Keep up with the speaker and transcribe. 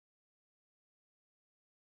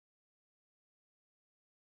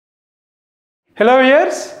Hello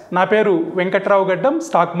viewers, నా పేరు వెంకట్రావు గడ్డం,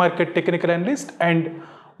 stock market technical analyst and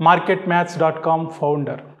MarketMaths.com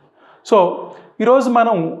founder. So ఈరోజు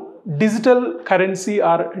మనం digital currency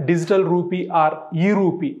are digital rupee are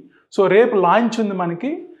E-Rupee. So రేపు లాంచ్ ఉంది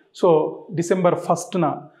మనకి. So December 1st.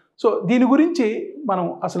 సో దీని గురించి మనం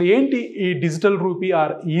అసలు ఏంటి ఈ digital rupee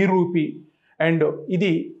are E-Rupee and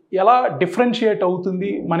ఇది ఎలా డిఫరెన్షియేట్ అవుతుంది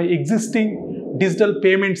మన existing digital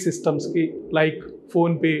payment సిస్టమ్స్కి like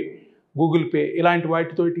PhonePe, Google pay ఇలాంటి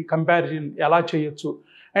వాటితోటి కంపారిజన్ ఎలా చేయొచ్చు.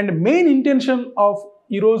 అండ్ మెయిన్ ఇంటెన్షన్ ఆఫ్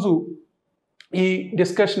ఈరోజు ఈ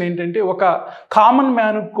డిస్కషన్ ఏంటంటే ఒక కామన్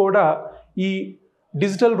మ్యాన్కి కూడా ఈ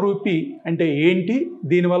డిజిటల్ రూపీ అంటే ఏంటి,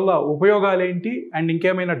 దీనివల్ల ఉపయోగాలు ఏంటి అండ్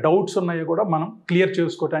ఇంకేమైనా డౌట్స్ ఉన్నాయో కూడా మనం క్లియర్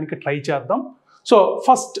చేసుకోవడానికి ట్రై చేద్దాం. సో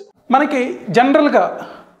ఫస్ట్ మనకి జనరల్గా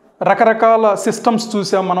రకరకాల సిస్టమ్స్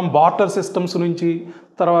చూసాం మనం, బార్టర్ సిస్టమ్స్ నుంచి,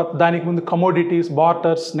 తర్వాత దానికి ముందు commodities,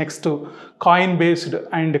 బార్టర్స్, next coin based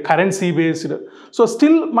and currency based. So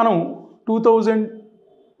still మనం 2000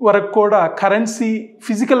 వరకు కూడా currency,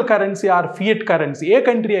 physical currency are fiat currency A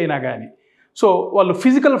country అయినా కానీ సో వాళ్ళు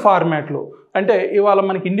ఫిజికల్ ఫార్మాట్లో, అంటే ఇవాళ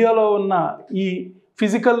మనకి ఇండియాలో ఉన్న ఈ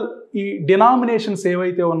ఫిజికల్ ఈ డినామినేషన్స్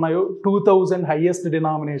ఏవైతే ఉన్నాయో 2000 highest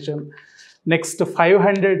denomination, next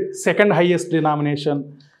 500 second highest denomination,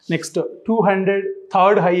 next 200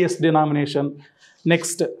 third highest denomination,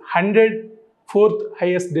 next 100 fourth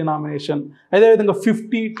highest denomination, అదేవిధంగా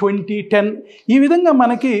 50, 20, 10 ఈ విధంగా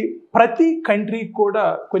మనకి ప్రతి కంట్రీకి కూడా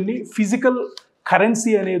కొన్ని ఫిజికల్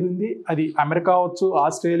కరెన్సీ అనేది ఉంది. అది అమెరికా అవ్వచ్చు,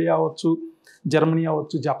 ఆస్ట్రేలియా అవ్వచ్చు, జర్మనీ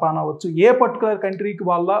అవ్వచ్చు, జపాన్ అవ్వచ్చు. ఏ పర్టికులర్ కంట్రీకి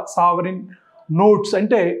వాళ్ళ సావరిన్ నోట్స్,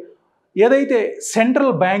 అంటే ఏదైతే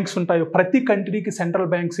సెంట్రల్ బ్యాంక్స్ ఉంటాయో ప్రతి కంట్రీకి సెంట్రల్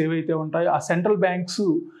బ్యాంక్స్ ఏవైతే ఉంటాయో ఆ సెంట్రల్ బ్యాంక్స్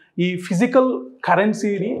ఈ ఫిజికల్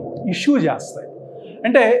కరెన్సీని ఇష్యూ చేస్తాయి.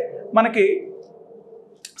 అంటే మనకి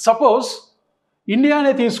సపోజ్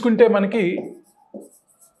ఇండియానే తీసుకుంటే మనకి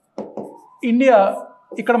ఇండియా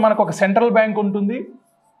ఇక్కడ మనకు ఒక సెంట్రల్ బ్యాంక్ ఉంటుంది.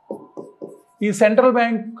 ఈ సెంట్రల్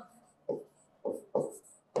బ్యాంక్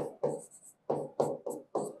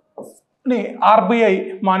ని RBI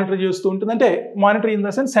మానిటర్ చేస్తూ ఉంటుంది. అంటే monitor in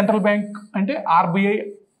the sense central bank అంటే RBI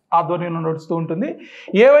ఆధ్వర్యంలో నడుస్తూ ఉంటుంది.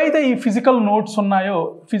 ఏవైతే ఈ ఫిజికల్ నోట్స్ ఉన్నాయో,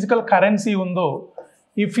 ఫిజికల్ కరెన్సీ ఉందో,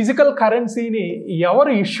 ఈ ఫిజికల్ కరెన్సీని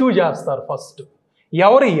ఎవరు ఇష్యూ చేస్తారు, ఫస్ట్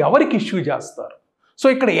ఎవరికి ఇష్యూ చేస్తారు. సో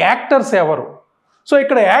ఇక్కడ యాక్టర్స్ ఎవరు? సో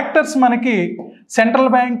ఇక్కడ యాక్టర్స్ మనకి సెంట్రల్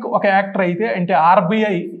బ్యాంక్ ఒక యాక్టర్ అయితే, అంటే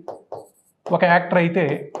RBI ఒక యాక్టర్ అయితే,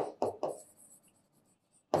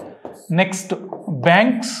 next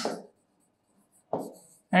banks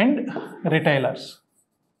and retailers.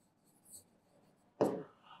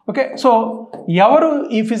 Okay, so ఎవరు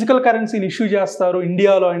ఈ ఫిజికల్ కరెన్సీని ఇష్యూ చేస్తారు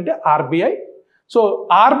ఇండియాలో అంటే RBI. సో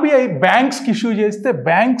RBI బ్యాంక్స్కి ఇష్యూ చేస్తే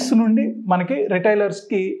బ్యాంక్స్ నుండి మనకి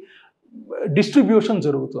రిటైలర్స్కి డిస్ట్రిబ్యూషన్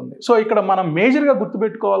జరుగుతుంది. సో ఇక్కడ మనం మేజర్గా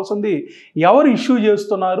గుర్తుపెట్టుకోవాల్సింది ఎవరు ఇష్యూ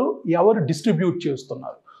చేస్తున్నారు, ఎవరు డిస్ట్రిబ్యూట్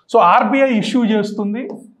చేస్తున్నారు. సో RBI ఇష్యూ చేస్తుంది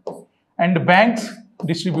అండ్ బ్యాంక్స్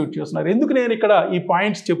డిస్ట్రిబ్యూట్ చేస్తున్నారు. ఎందుకు నేను ఇక్కడ ఈ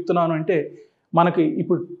పాయింట్స్ చెప్తున్నాను అంటే మనకి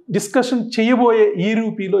ఇప్పుడు డిస్కషన్ చేయబోయే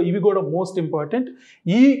E-Rupeeలో ఇవి కూడా మోస్ట్ ఇంపార్టెంట్.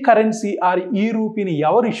 ఈ కరెన్సీ ఆర్ E-Rupeeని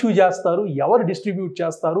ఎవరు ఇష్యూ చేస్తారు, ఎవరు డిస్ట్రిబ్యూట్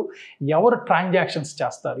చేస్తారు, ఎవరు ట్రాన్సాక్షన్స్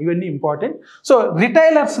చేస్తారు, ఇవన్నీ ఇంపార్టెంట్. సో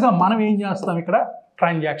రిటైలర్స్గా మనం ఏం చేస్తాం, ఇక్కడ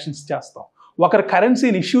ట్రాన్సాక్షన్స్ చేస్తాం. ఒకరు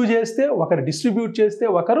కరెన్సీని ఇష్యూ చేస్తే, ఒకరు డిస్ట్రిబ్యూట్ చేస్తే,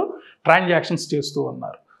 ఒకరు ట్రాన్సాక్షన్స్ చేస్తూ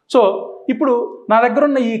ఉన్నారు. సో ఇప్పుడు నా దగ్గర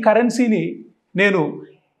ఉన్న ఈ కరెన్సీని నేను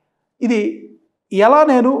ఇది ఎలా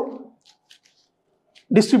నేను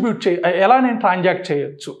డిస్ట్రిబ్యూట్ ఎలా నేను ట్రాన్సాక్ట్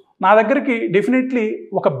చేయొచ్చు. నా దగ్గరికి డెఫినెట్లీ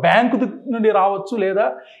ఒక బ్యాంకు నుండి రావచ్చు, లేదా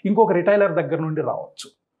ఇంకొక రిటైలర్ దగ్గర నుండి రావచ్చు,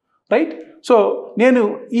 రైట్. సో నేను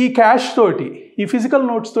ఈ క్యాష్ తోటి, ఈ ఫిజికల్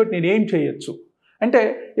నోట్స్ తోటి నేను ఏం చేయొచ్చు అంటే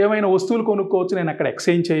ఏమైనా వస్తువులు కొనుక్కోవచ్చు, నేను అక్కడ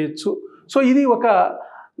ఎక్స్చేంజ్ చేయొచ్చు. సో ఇది ఒక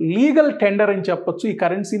లీగల్ టెండర్ అని చెప్పొచ్చు. ఈ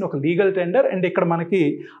కరెన్సీని ఒక లీగల్ టెండర్. అండ్ ఇక్కడ మనకి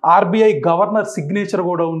RBI గవర్నర్ సిగ్నేచర్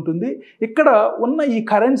కూడా ఉంటుంది. ఇక్కడ ఉన్న ఈ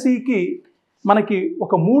కరెన్సీకి మనకి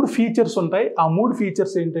ఒక 3 ఫీచర్స్ ఉంటాయి. ఆ 3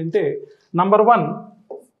 ఫీచర్స్ ఏంటంటే, number 1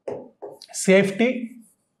 safety,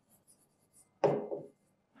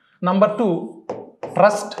 number 2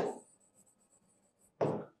 trust,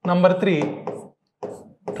 number 3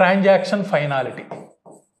 transaction finality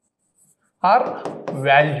are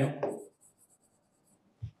value.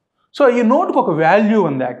 So ఈ నోట్కి ఒక వాల్యూ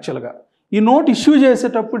ఉంది యాక్చువల్గా. ఈ నోట్ ఇష్యూ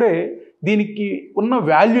చేసేటప్పుడే దీనికి ఉన్న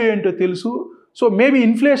వాల్యూ ఏంటో తెలుసు. సో మేబీ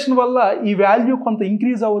ఇన్ఫ్లేషన్ వల్ల ఈ వాల్యూ కొంత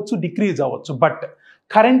ఇంక్రీజ్ అవ్వచ్చు, డిక్రీజ్ అవ్వచ్చు. బట్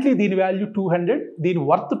కరెంట్లీ దీని వాల్యూ 200, దీని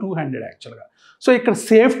వర్త్ 200 యాక్చువల్గా. సో ఇక్కడ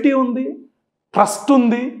సేఫ్టీ ఉంది, ట్రస్ట్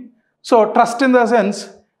ఉంది. So trust in the sense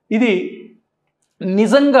ఇది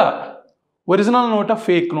నిజంగా ఒరిజినల్ నోటా,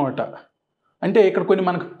 ఫేక్ నోటా. అంటే ఇక్కడ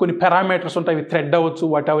మనకు కొన్ని పారామీటర్స్ ఉంటాయి, అవి థ్రెడ్ అవ్వచ్చు,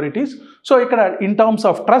 what ever it is. So ఇక్కడ in terms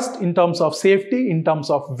of trust, in terms of safety, in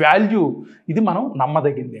terms of value ఇది మనం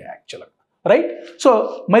నమ్మదగిందే యాక్చువల్గా, రైట్? సో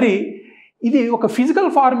మరి ఇది ఒక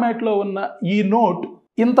ఫిజికల్ ఫార్మాట్లో ఉన్న ఈ నోట్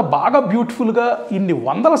ఇంత బాగా బ్యూటిఫుల్గా ఇన్ని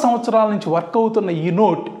వందల సంవత్సరాల నుంచి వర్క్ అవుతున్న ఈ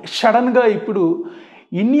నోట్ సడన్గా ఇప్పుడు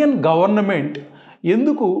ఇండియన్ గవర్నమెంట్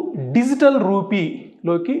ఎందుకు డిజిటల్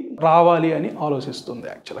రూపీలోకి రావాలి అని ఆలోచిస్తుంది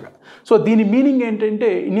యాక్చువల్గా. సో దీని మీనింగ్ ఏంటంటే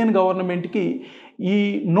ఇండియన్ గవర్నమెంట్కి ఈ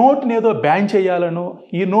నోట్ని ఏదో బ్యాన్ చేయాలనో,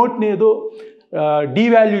 ఈ నోట్ని ఏదో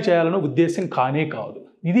డీవాల్యూ చేయాలనో ఉద్దేశం కానే కాదు.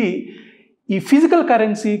 ఇది ఈ ఫిజికల్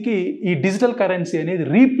కరెన్సీకి ఈ డిజిటల్ కరెన్సీ అనేది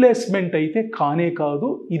రీప్లేస్మెంట్ అయితే కానే కాదు,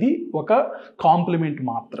 ఇది ఒక కాంప్లిమెంట్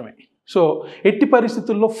మాత్రమే. సో ఎట్టి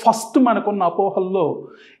పరిస్థితుల్లో ఫస్ట్ మనకున్న అపోహల్లో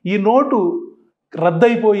ఈ నోటు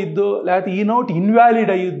రద్దయిపోయిద్దో లేకపోతే ఈ నోట్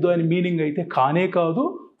ఇన్వాలిడ్ అయ్యిద్దో అని మీనింగ్ అయితే కానే కాదు.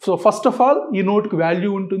 సో ఫస్ట్ ఆఫ్ ఆల్ ఈ నోట్కి వాల్యూ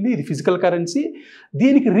ఉంటుంది, ఇది ఫిజికల్ కరెన్సీ,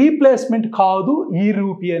 దీనికి రీప్లేస్మెంట్ కాదు ఈ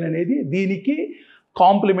రూపీ అనేది, దీనికి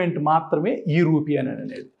కాంప్లిమెంట్ మాత్రమే ఈ రూపీ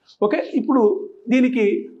అనేది. ఓకే, ఇప్పుడు దీనికి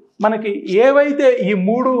మనకి ఏవైతే ఈ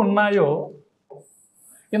మూడు ఉన్నాయో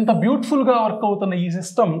ఇంత బ్యూటిఫుల్గా వర్క్ అవుతున్న ఈ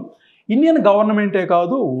సిస్టమ్ ఇండియన్ గవర్నమెంటే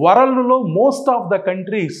కాదు, వరల్డ్లో most of the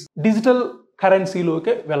countries digital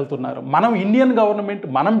కరెన్సీలోకే వెళ్తున్నారు. మనం ఇండియన్ గవర్నమెంట్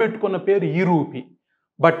మనం పెట్టుకున్న పేరు ఈ రూపీ,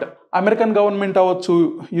 బట్ అమెరికన్ గవర్నమెంట్ అవ్వచ్చు,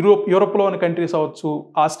 యూరోప్లోని కంట్రీస్ అవ్వచ్చు,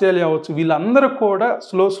 ఆస్ట్రేలియా అవ్వచ్చు, వీళ్ళందరూ కూడా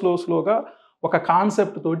స్లోగా ఒక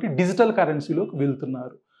కాన్సెప్ట్ తోటి డిజిటల్ కరెన్సీలోకి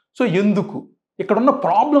వెళ్తున్నారు. సో ఎందుకు, ఇక్కడ ఉన్న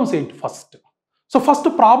ప్రాబ్లమ్స్ ఏంటి ఫస్ట్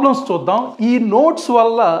ప్రాబ్లమ్స్ చూద్దాం. ఈ నోట్స్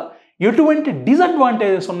వల్ల ఎటువంటి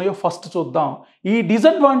డిసడ్వాంటేజెస్ ఉన్నాయో ఫస్ట్ చూద్దాం. ఈ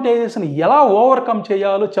డిసడ్వాంటేజెస్ని ఎలా ఓవర్కమ్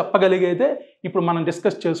చేయాలో చెప్పగలిగేదే ఇప్పుడు మనం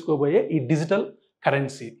డిస్కస్ చేసుకోబోయే ఈ డిజిటల్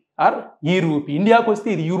కరెన్సీ ఆర్ ఈ రూపీ. ఇండియాకు వస్తే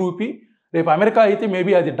ఇది ఈ రూపీ, రేపు అమెరికా అయితే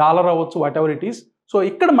మేబీ అది డాలర్ అవ్వచ్చు, what ever it is. So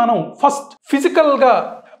ఇక్కడ మనం ఫస్ట్ ఫిజికల్గా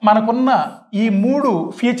మనకున్న ఈ మూడు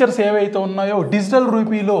ఫీచర్స్ ఏవైతే ఉన్నాయో డిజిటల్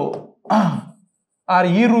రూపీలో ఆర్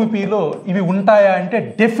ఈ రూపీలో ఇవి ఉంటాయా అంటే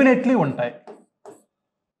డెఫినెట్లీ ఉంటాయి.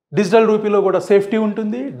 డిజిటల్ రూపీలో కూడా సేఫ్టీ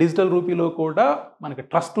ఉంటుంది, డిజిటల్ రూపీలో కూడా మనకి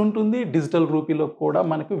ట్రస్ట్ ఉంటుంది, డిజిటల్ రూపీలో కూడా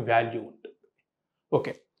మనకి వాల్యూ ఉంటుంది.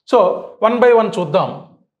 Okay, so one by one చూద్దాం.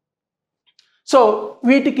 సో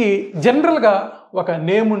వీటికి జనరల్గా ఒక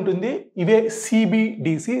నేమ్ ఉంటుంది, ఇవే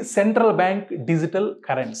CBDC, central bank digital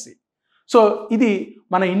currency. So ఇది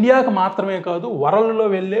మన ఇండియాకు మాత్రమే కాదు, వరల్డ్లో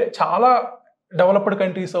వెళ్ళే చాలా డెవలప్డ్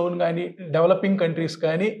కంట్రీస్ అవును కానీ డెవలపింగ్ కంట్రీస్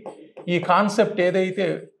కానీ ఈ కాన్సెప్ట్ ఏదైతే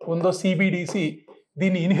ఉందో సిబిడిసి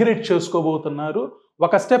దీన్ని ఇన్హెరిట్ చేసుకోబోతున్నారు.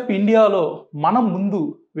 ఒక స్టెప్ ఇండియాలో మనం ముందు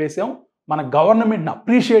వేసాం, మన గవర్నమెంట్ని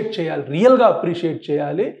అప్రిషియేట్ చేయాలి, రియల్గా అప్రిషియేట్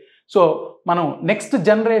చేయాలి. సో మనం నెక్స్ట్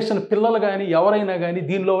జనరేషన్ పిల్లలు కానీ ఎవరైనా కానీ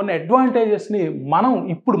దీనిలో ఉన్న అడ్వాంటేజెస్ని మనం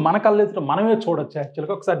ఇప్పుడు మన కళ్ళెదుట మనమే చూడొచ్చు.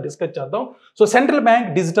 యాక్చువల్గా ఒకసారి డిస్కస్ చేద్దాం. So central bank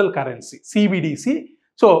digital currency CBDC.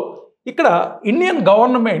 So ఇక్కడ ఇండియన్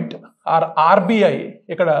గవర్నమెంట్ ఆర్ ఆర్బిఐ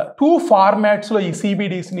ఇక్కడ 2 ఫార్మాట్స్లో ఈ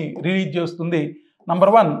సిబిడిసిని రిలీజ్ చేస్తుంది.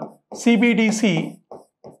 Number 1 CBDC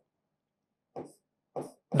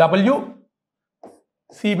W,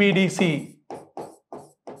 CBDC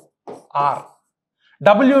R.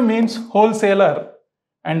 W means wholesaler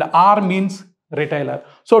and R means retailer.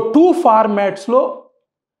 So 2 ఫార్మాట్స్లో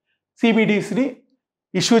సిబిడిసిని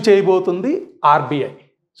issue చేయబోతుంది RBI.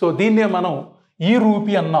 సో దీన్నే మనం ఈ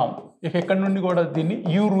రూపీ అన్నాం, ఇక ఎక్కడి నుండి కూడా దీన్ని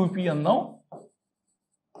ఈ రూపీ అన్నాం,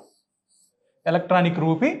 electronic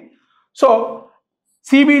rupee. So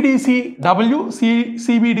CBDC W,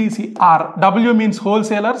 CBDC R. W means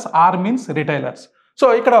wholesalers, R means retailers. So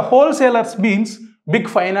ఇక్కడ wholesalers means big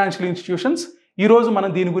financial institutions. ఈరోజు మనం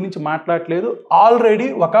దీని గురించి మాట్లాడలేదు. ఆల్రెడీ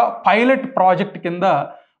ఒక పైలట్ ప్రాజెక్ట్ కింద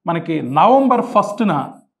మనకి నవంబర్ 1న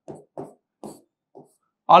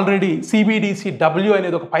ఆల్రెడీ CBDC W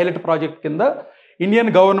అనేది ఒక పైలట్ ప్రాజెక్ట్ కింద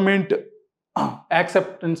ఇండియన్ గవర్నమెంట్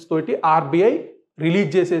యాక్సెప్టెన్స్ తోటి RBI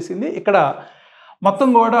రిలీజ్ చేసేసింది. ఇక్కడ మొత్తం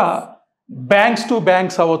కూడా బ్యాంక్స్ టు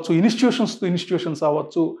బ్యాంక్స్ అవ్వచ్చు, ఇన్స్టిట్యూషన్స్ టు ఇన్స్టిట్యూషన్స్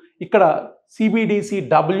అవ్వచ్చు. ఇక్కడ CBDC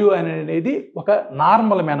W అనేది ఒక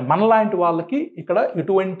నార్మల్ మ్యాన్, మనలాంటి వాళ్ళకి ఇక్కడ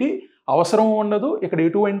ఎటువంటి అవసరం ఉండదు, ఇక్కడ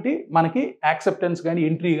ఎటువంటి మనకి యాక్సెప్టెన్స్ కానీ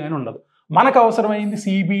ఎంట్రీ కానీ ఉండదు. మనకు అవసరమైంది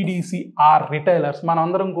CBDC R రిటైలర్స్,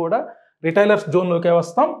 మనందరం కూడా రిటైలర్స్ జోన్లోకే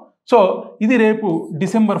వస్తాం. సో ఇది రేపు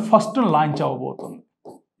డిసెంబర్ 1న లాంచ్ అవ్వబోతుంది.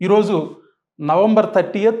 ఈరోజు నవంబర్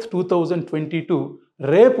 30th 2022.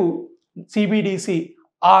 రేపు CBDC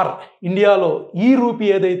R ఇండియాలో ఈ రూపీ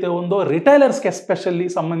ఏదైతే ఉందో రిటైలర్స్కి ఎస్పెషల్లీ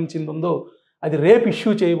సంబంధించింది ఉందో అది రేపు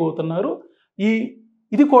ఇష్యూ చేయబోతున్నారు.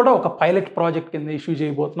 ఇది కూడా ఒక పైలట్ ప్రాజెక్ట్ కింద ఇష్యూ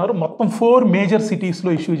చేయబోతున్నారు. మొత్తం 4 మేజర్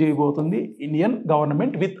సిటీస్లో ఇష్యూ చేయబోతుంది Indian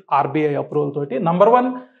government with RBI approval తోటి. Number 1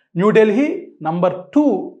 New Delhi, number 2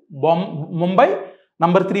 Mumbai,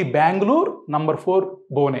 number 3 Bengaluru, number 4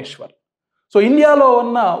 Bhubaneswar. So ఇండియాలో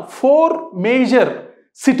ఉన్న 4 మేజర్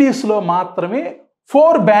సిటీస్లో మాత్రమే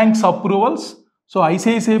 4 banks approvals. So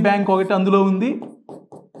ICICI bank ఒకటి అందులో ఉంది.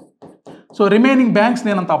 సో రిమైనింగ్ బ్యాంక్స్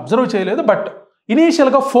నేను అంత అబ్జర్వ్ చేయలేదు, బట్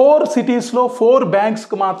ఇనీషియల్గా 4 సిటీస్లో 4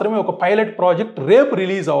 బ్యాంక్స్కి మాత్రమే ఒక పైలట్ ప్రాజెక్ట్ రేపు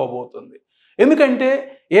రిలీజ్ అవ్వబోతుంది. ఎందుకంటే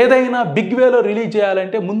ఏదైనా బిగ్ వేలో రిలీజ్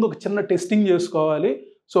చేయాలంటే ముందు ఒక చిన్న టెస్టింగ్ చేసుకోవాలి.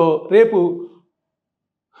 సో రేపు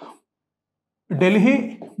ఢిల్లీ,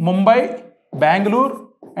 ముంబై, బెంగళూరు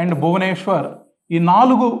అండ్ భువనేశ్వర్ ఈ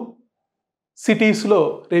 4 సిటీస్లో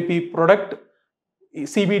రేపు ఈ ప్రొడక్ట్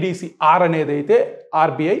CBDC అనేది అయితే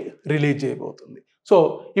RBI రిలీజ్ చేయబోతుంది. సో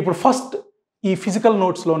ఇప్పుడు ఫస్ట్ ఈ ఫిజికల్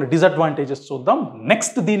నోట్స్లో ఉన్న డిసడ్వాంటేజెస్ చూద్దాం.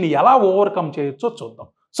 నెక్స్ట్ దీన్ని ఎలా ఓవర్కమ్ చేయొచ్చో చూద్దాం.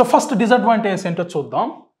 సో ఫస్ట్ డిసడ్వాంటేజెస్ ఏంటో చూద్దాం.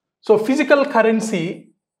 So physical currency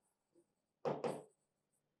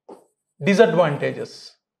disadvantages.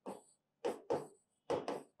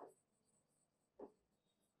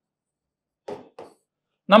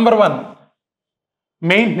 Number 1,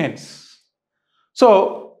 maintenance. So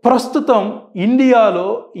ప్రస్తుతం ఇండియాలో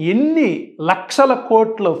ఎన్ని లక్షల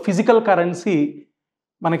కోట్ల ఫిజికల్ కరెన్సీ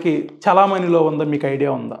మనకి చలామణిలో ఉందో మీకు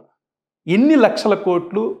ఐడియా ఉందా? ఎన్ని లక్షల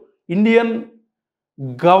కోట్లు ఇండియన్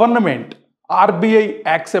గవర్నమెంట్ RBI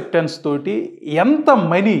యాక్సెప్టెన్స్ తోటి ఎంత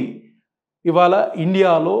మనీ ఇవాళ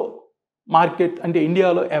ఇండియాలో మార్కెట్ అంటే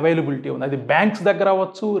ఇండియాలో అవైలబిలిటీ ఉంది? అది బ్యాంక్స్ దగ్గర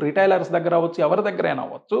అవ్వచ్చు, రిటైలర్స్ దగ్గర అవ్వచ్చు, ఎవరి దగ్గరైనా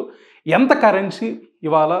అవ్వచ్చు. ఎంత కరెన్సీ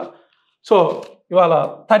ఇవాళ? సో ఇవాళ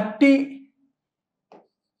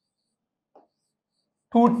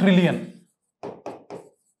 32 trillion.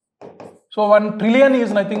 So 1 trillion is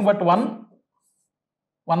nothing but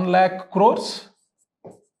 1 lakh crores.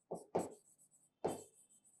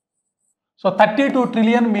 So 32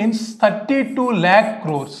 trillion means 32 lakh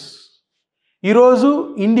crores. ఈరోజు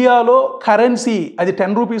ఇండియాలో కరెన్సీ అది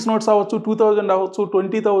 10 రూపీస్ నోట్స్ అవ్వచ్చు, 2000 అవ్వచ్చు,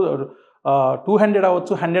 20,000, 200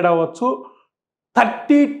 అవ్వచ్చు, 100 అవ్వచ్చు,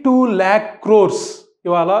 32 lakh crores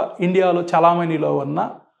ఇవాళ ఇండియాలో చలామణిలో ఉన్న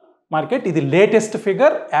మార్కెట్. ఇది latest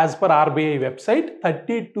figure as per RBI website,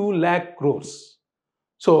 32 lakh crores.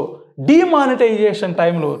 So demonetisation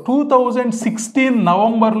టైంలో 2016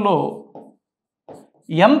 నవంబర్లో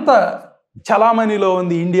ఎంత చలామణిలో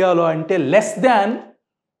ఉంది ఇండియాలో అంటే లెస్ దాన్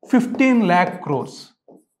 15 lakh crores.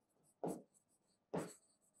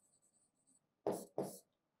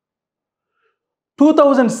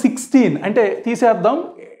 2016 అంటే తీసేద్దాం,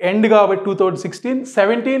 ఎండ్ కాబట్టి 2016,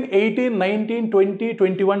 17, 18, 19, 20,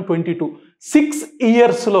 21, 22 6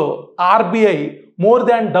 ఇయర్స్లో RBI more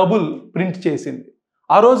than double print చేసింది.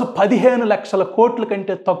 ఆ రోజు 15 లక్షల కోట్ల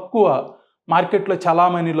కంటే తక్కువ మార్కెట్లో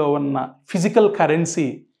చలామణిలో ఉన్న ఫిజికల్ కరెన్సీ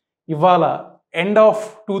ఇవాళ ఎండ్ ఆఫ్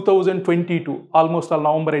 2022 ఆల్మోస్ట్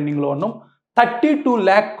నవంబర్ ఎండింగ్లో ఉన్నాం, 32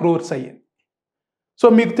 lakh crores అయ్యింది. సో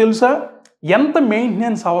మీకు తెలుసా ఎంత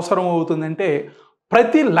మెయింటెనెన్స్ అవసరం అవుతుందంటే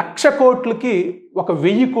ప్రతి 1,00,000 కోట్లకి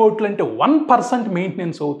 1,000 కోట్లు అంటే 1%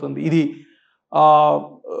 మెయింటెనెన్స్ అవుతుంది. ఇది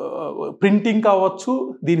ప్రింటింగ్ కావచ్చు,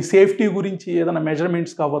 దీని సేఫ్టీ గురించి ఏదైనా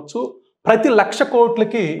మెజర్మెంట్స్ కావచ్చు. ప్రతి 1,00,000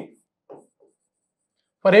 కోట్లకి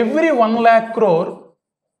for every 1 lakh crore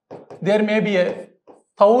there may be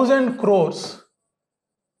 1,000 crores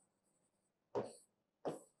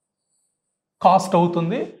cost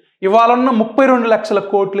అవుతుంది. ఇవాళ ఉన్న 32 లక్షల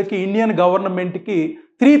కోట్లకి ఇండియన్ గవర్నమెంట్కి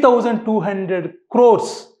 3,200 crores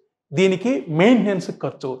దీనికి మెయింటెనెన్స్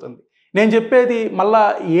ఖర్చు అవుతుంది. నేను చెప్పేది మళ్ళా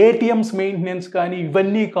ఏటీఎంస్ మెయింటెనెన్స్ కానీ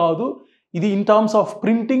ఇవన్నీ కాదు. ఇది in terms of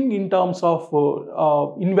printing, in terms of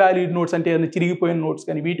invalid notes అంటే ఏదైనా చిరిగిపోయిన నోట్స్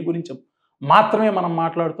కానీ వీటి గురించి మాత్రమే మనం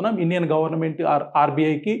మాట్లాడుతున్నాం. Indian government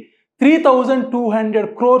RBIకి 3,200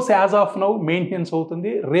 crores as of now maintenance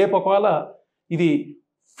అవుతుంది. రేపు ఒకవేళ ఇది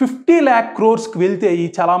 50 lakh crores వెళ్తే ఈ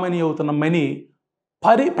చలామణి అవుతున్న మనీ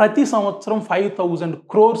ప్రతి సంవత్సరం 5,000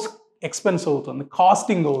 crores ఎక్స్పెన్స్ అవుతుంది,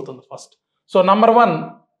 కాస్టింగ్ అవుతుంది first. So number 1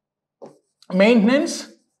 maintenance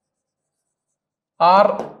are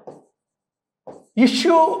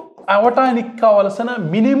issue అవ్వటానికి కావలసిన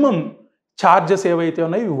మినిమం ఛార్జెస్ ఏవైతే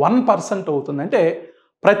ఉన్నాయో 1% అవుతుంది. అంటే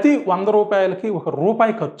ప్రతి 100 రూపాయలకి 1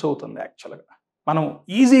 రూపాయి ఖర్చు అవుతుంది. యాక్చువల్గా మనం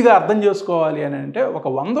ఈజీగా అర్థం చేసుకోవాలి అని అంటే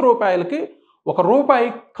 100 రూపాయలకి 1 రూపాయి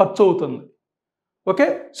ఖర్చు అవుతుంది. ఓకే,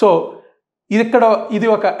 సో ఇది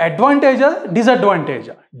ఒక అడ్వాంటేజా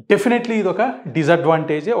డిసడ్వాంటేజా? డెఫినెట్లీ ఇది ఒక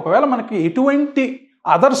డిసడ్వాంటేజే. ఒకవేళ మనకి ఎటువంటి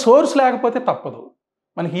అదర్ సోర్స్ లేకపోతే తప్పదు.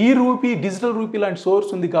 మనకి E-Rupee, డిజిటల్ రూపీ లాంటి సోర్స్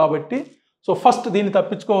ఉంది కాబట్టి సో ఫస్ట్ దీన్ని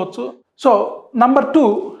తప్పించుకోవచ్చు. So number 2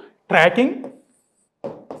 tracking.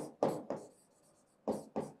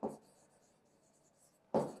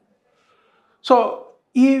 సో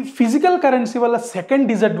ఈ ఫిజికల్ కరెన్సీ వల్ల సెకండ్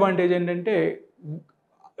డిసడ్వాంటేజ్ ఏంటంటే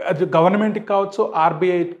అది గవర్నమెంట్కి కావచ్చు,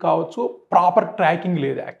 RBIకి కావచ్చు, ప్రాపర్ ట్రాకింగ్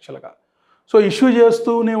లేదు యాక్చువల్గా. సో ఇష్యూ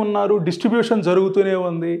చేస్తూనే ఉన్నారు, డిస్ట్రిబ్యూషన్ జరుగుతూనే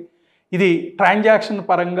ఉంది. ఇది ట్రాన్సాక్షన్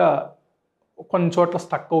పరంగా కొన్ని చోట్ల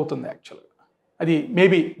స్టక్ అవుతుంది యాక్చువల్గా. అది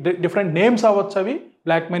మేబీ డిఫరెంట్ నేమ్స్ అవ్వచ్చు, అవి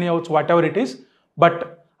బ్లాక్ మనీ అవ్వచ్చు, what ever it is. But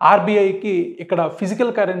ఆర్బీఐకి ఇక్కడ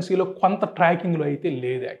ఫిజికల్ కరెన్సీలో కొంత ట్రాకింగ్లో అయితే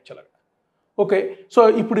లేదు యాక్చువల్గా. ఓకే, సో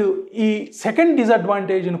ఇప్పుడు ఈ సెకండ్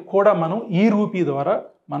డిసడ్వాంటేజ్ని కూడా మనం ఈ రూపీ ద్వారా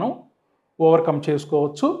మనం ఓవర్కమ్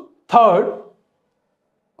చేసుకోవచ్చు. Third,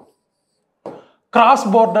 cross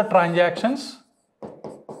border transactions.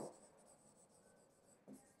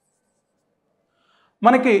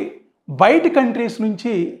 మనకి బయట కంట్రీస్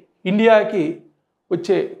నుంచి ఇండియాకి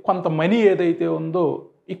వచ్చే కొంత మనీ ఏదైతే ఉందో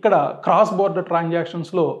ఇక్కడ క్రాస్ బోర్డర్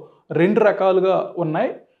ట్రాన్సాక్షన్స్లో 2 రకాలుగా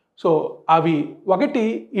ఉన్నాయి. సో అవి ఒకటి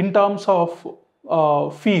ఇన్ టర్మ్స్ ఆఫ్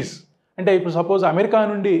ఫీజ్, అంటే ఇప్పుడు సపోజ్ అమెరికా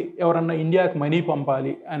నుండి ఎవరన్నా ఇండియాకి మనీ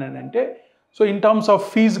పంపాలి అని అంటే, so in terms of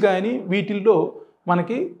fees కానీ వీటిల్లో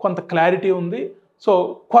మనకి కొంత క్లారిటీ ఉంది. సో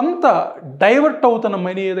కొంత డైవర్ట్ అవుతున్న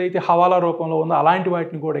మనీ ఏదైతే హవాలా రూపంలో ఉందో అలాంటి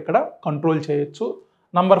వాటిని కూడా ఇక్కడ కంట్రోల్ చేయొచ్చు.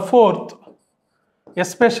 Number 4th,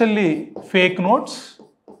 especially fake notes.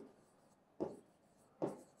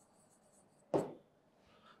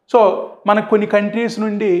 So మనకు కొన్ని కంట్రీస్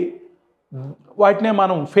నుండి వాటినే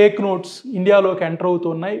మనం ఫేక్ నోట్స్ ఇండియాలోకి ఎంటర్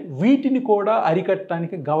అవుతున్నాయి. వీటిని కూడా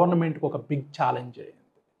అరికట్టడానికి గవర్నమెంట్కి ఒక బిగ్ ఛాలెంజ్ అయ్యింది.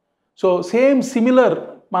 సో సిమిలర్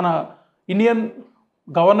మన ఇండియన్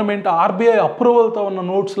గవర్నమెంట్ ఆర్బీఐ అప్రూవల్తో ఉన్న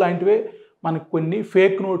నోట్స్ లాంటివే మనకు కొన్ని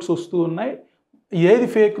ఫేక్ నోట్స్ వస్తూ ఉన్నాయి. ఏది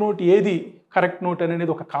ఫేక్ నోట్ ఏది కరెక్ట్ నోట్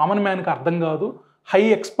అనేది ఒక కామన్ మ్యాన్కి అర్థం కాదు. హై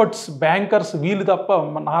ఎక్స్పర్ట్స్, బ్యాంకర్స్ వీళ్ళు తప్ప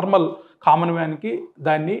నార్మల్ కామన్ మ్యాన్కి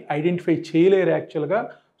దాన్ని ఐడెంటిఫై చేయలేరు యాక్చువల్గా.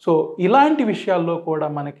 సో ఇలాంటి విషయాల్లో కూడా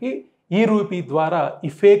మనకి ఈ రూపీ ద్వారా ఈ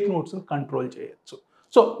ఫేక్ నోట్స్ని కంట్రోల్ చేయొచ్చు.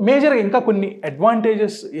 సో మేజర్గా ఇంకా కొన్ని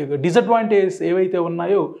డిసడ్వాంటేజెస్ ఏవైతే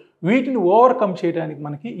ఉన్నాయో వీటిని ఓవర్కమ్ చేయడానికి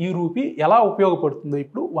మనకి ఈ రూపీ ఎలా ఉపయోగపడుతుందో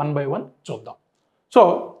ఇప్పుడు 1 by 1 చూద్దాం. సో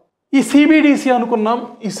ఈ సిబిడిసి అనుకున్నాం.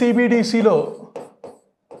 ఈ సిబిడిసిలో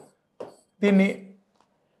దీన్ని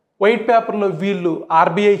వైట్ పేపర్లో వీళ్ళు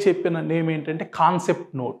ఆర్బీఐ చెప్పిన నేమ్ ఏంటంటే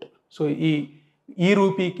కాన్సెప్ట్ నోట్. సో ఈ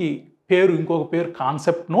రూపీకి ఇంకొక పేరు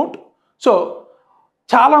కాన్సెప్ట్ నోట్. సో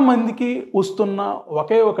చాలామందికి వస్తున్న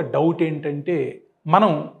ఒకే ఒక డౌట్ ఏంటంటే,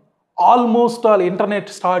 మనం ఆల్మోస్ట్ ఆల్ ఇంటర్నెట్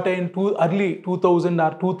స్టార్ట్ అయిన early 2000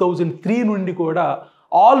 ఆర్ 2003 నుండి కూడా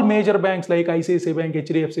all major banks like ICICI bank,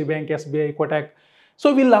 HDFC bank, SBI, Kotak, so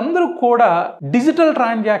వీళ్ళందరూ కూడా డిజిటల్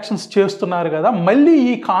ట్రాన్సాక్షన్స్ చేస్తున్నారు కదా. మళ్ళీ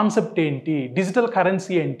ఈ కాన్సెప్ట్ ఏంటి, డిజిటల్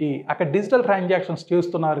కరెన్సీ ఏంటి, అక్కడ డిజిటల్ ట్రాన్సాక్షన్స్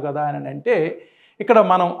చేస్తున్నారు కదా అని అంటే, ఇక్కడ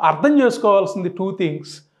మనం అర్థం చేసుకోవాల్సింది 2 things.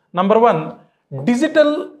 నంబర్ 1,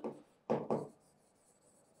 డిజిటల్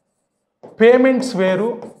పేమెంట్స్ వేరు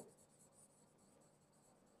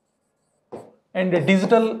అండ్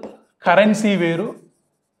డిజిటల్ కరెన్సీ వేరు.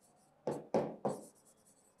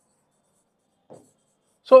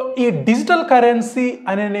 సో ఈ డిజిటల్ కరెన్సీ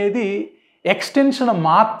అనేది ఎక్స్టెన్షన్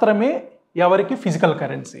మాత్రమే ఎవరికి, ఫిజికల్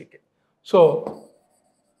కరెన్సీకి. సో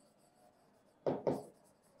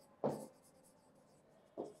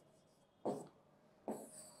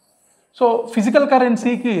ఫిజికల్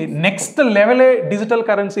కరెన్సీకి నెక్స్ట్ లెవెలే డిజిటల్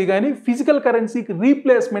కరెన్సీ, కానీ ఫిజికల్ కరెన్సీకి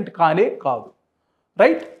రీప్లేస్మెంట్ కాదు,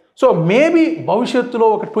 రైట్? సో మేబీ భవిష్యత్తులో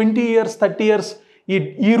ఒక 20 years 30 years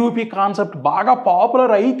ఈ రూపీ కాన్సెప్ట్ బాగా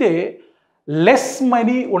పాపులర్ అయితే లెస్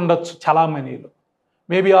మనీ ఉండొచ్చు చాలా మనీలో.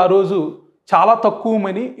 మేబీ ఆ రోజు చాలా తక్కువ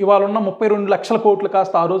మనీ, ఇవాళ ఉన్న 32 లక్షల కోట్లు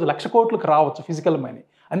కాస్త ఆ రోజు 1,00,000 కోట్లకు రావచ్చు ఫిజికల్ మనీ.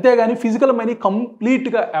 అంతేగాని ఫిజికల్ మనీ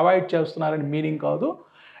కంప్లీట్గా అవాయిడ్ చేస్తున్నారని మీనింగ్ కాదు.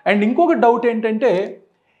 అండ్ ఇంకొక డౌట్ ఏంటంటే,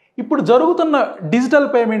 ఇప్పుడు జరుగుతున్న డిజిటల్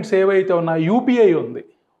పేమెంట్స్ ఏవైతే ఉన్నాయో యూపీఐ ఉంది,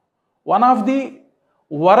 one of the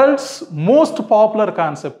world's most popular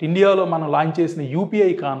concept. ఇండియాలో మనం లాంచ్ చేసిన యూపీఐ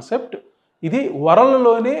కాన్సెప్ట్ ఇది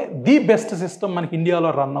వరల్డ్లోనే ది బెస్ట్ సిస్టమ్ మనకి ఇండియాలో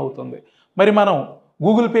రన్ అవుతుంది. మరి మనం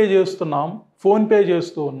గూగుల్ పే చేస్తున్నాం, ఫోన్పే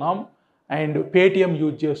చేస్తూ ఉన్నాం అండ్ పేటిఎం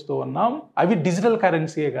యూజ్ చేస్తూ ఉన్నాం. అవి డిజిటల్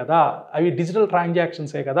కరెన్సీయే కదా, అవి డిజిటల్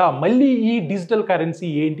ట్రాన్సాక్షన్సే కదా. మళ్ళీ ఈ డిజిటల్ కరెన్సీ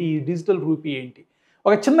ఏంటి, ఈ డిజిటల్ రూపీ ఏంటి,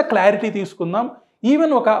 ఒక చిన్న క్లారిటీ తీసుకుందాం.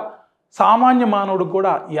 ఈవెన్ ఒక సామాన్య మానవుడికి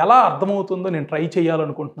కూడా ఎలా అర్థమవుతుందో నేను ట్రై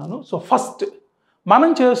చేయాలనుకుంటున్నాను. సో ఫస్ట్ మనం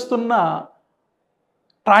చేస్తున్న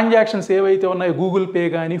ట్రాన్సాక్షన్స్ ఏవైతే ఉన్నాయో గూగుల్ పే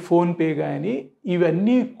కానీ ఫోన్పే కానీ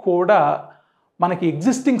ఇవన్నీ కూడా మనకి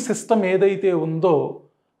ఎగ్జిస్టింగ్ సిస్టమ్ ఏదైతే ఉందో,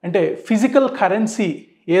 అంటే ఫిజికల్ కరెన్సీ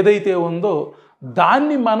ఏదైతే ఉందో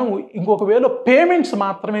దాన్ని మనం ఇంకొక వేలో పేమెంట్స్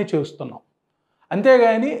మాత్రమే చేస్తున్నాం.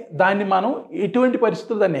 అంతేగాని దాన్ని మనం ఎటువంటి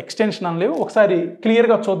పరిస్థితుల్లో దాన్ని ఎక్స్టెన్షన్ అనలేము. ఒకసారి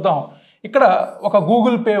క్లియర్గా చూద్దాం. ఇక్కడ ఒక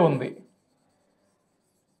గూగుల్ పే ఉంది,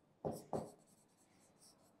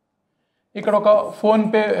 ఇక్కడ ఒక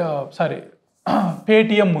ఫోన్పే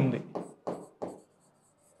పేటిఎం ఉంది.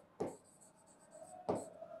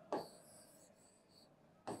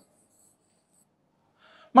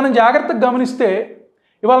 మనం జాగ్రత్తగా గమనిస్తే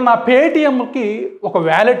ఇవాళ నా పేటిఎంకి ఒక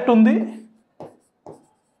వ్యాలెట్ ఉంది,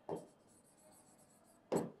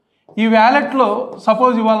 ఈ వ్యాలెట్లో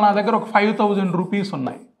సపోజ్ ఇవాళ నా దగ్గర ఒక 5000 రూపీస్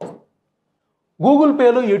ఉన్నాయి. గూగుల్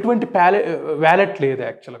పేలో ఎటువంటి వ్యాలెట్ లేదు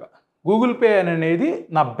యాక్చువల్గా. గూగుల్ పే అనేది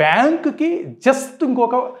నా బ్యాంక్కి జస్ట్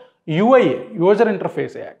ఇంకొక యూఐ, యూజర్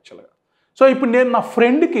ఇంటర్ఫేసే యాక్చువల్గా. సో ఇప్పుడు నేను నా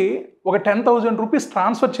ఫ్రెండ్కి ఒక 10,000 రూపీస్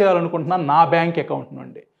ట్రాన్స్ఫర్ చేయాలనుకుంటున్నాను నా బ్యాంక్ అకౌంట్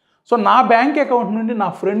నుండి. సో నా బ్యాంక్ అకౌంట్ నుండి నా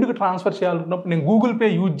ఫ్రెండ్కి ట్రాన్స్ఫర్ చేయాలనుకున్నప్పుడు నేను గూగుల్ పే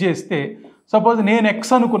యూజ్ చేస్తే, సపోజ్ నేను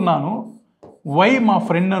ఎక్స్ అనుకున్నాను, వై మా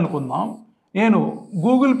ఫ్రెండ్ అనుకుందాం. నేను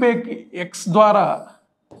గూగుల్ పేకి ఎక్స్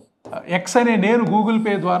అనే నేను గూగుల్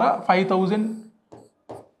పే ద్వారా 5,000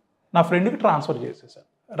 నా ఫ్రెండ్కి ట్రాన్స్ఫర్ చేసేసాను,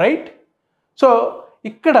 రైట్? సో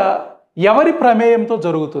ఇక్కడ ఎవరి ప్రమేయంతో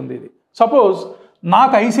జరుగుతుంది ఇది? సపోజ్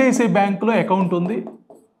నాకు ఐసిఐసిఐ బ్యాంకులో అకౌంట్ ఉంది,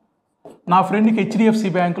 నా ఫ్రెండ్కి హెచ్డిఎఫ్సి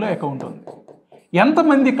బ్యాంకులో అకౌంట్ ఉంది.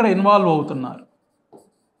 ఎంతమంది ఇక్కడ ఇన్వాల్వ్ అవుతున్నారు?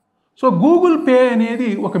 సో గూగుల్ పే అనేది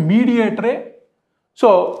ఒక మీడియేటరే. సో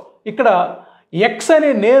ఇక్కడ ఎక్స్ అనే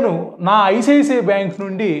నేను నా ఐసిఐసిఐ బ్యాంక్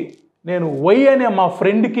నుండి నేను వై అనే మా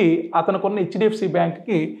ఫ్రెండ్కి అతనుకున్న హెచ్డిఎఫ్సి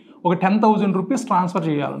బ్యాంక్కి ఒక 10,000 రూపీస్ ట్రాన్స్ఫర్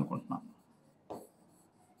చేయాలనుకుంటున్నాను.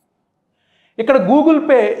 ఇక్కడ గూగుల్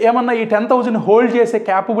పే ఏమన్నా ఈ 10,000 హోల్డ్ చేసే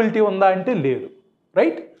క్యాపబిలిటీ ఉందా అంటే లేదు,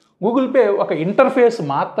 రైట్? గూగుల్ పే ఒక ఇంటర్ఫేస్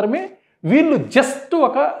మాత్రమే. వీళ్ళు జస్ట్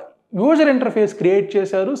ఒక యూజర్ ఇంటర్ఫేస్ క్రియేట్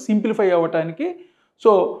చేశారు సింప్లిఫై అవ్వటానికి.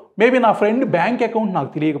 సో మేబీ నా ఫ్రెండ్ బ్యాంక్ అకౌంట్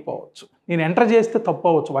నాకు తెలియకపోవచ్చు, నేను ఎంటర్ చేస్తే తప్పు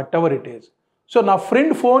అవ్వచ్చు, what ever it is. So నా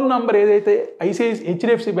ఫ్రెండ్ ఫోన్ నెంబర్ ఏదైతే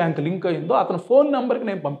హెచ్డిఎఫ్సి బ్యాంక్ లింక్ అయిందో అతని ఫోన్ నెంబర్కి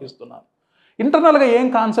నేను పంపిస్తున్నాను. ఇంటర్నల్గా ఏం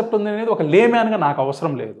కాన్సెప్ట్ ఉంది అనేది ఒక లేమ్యాన్గా నాకు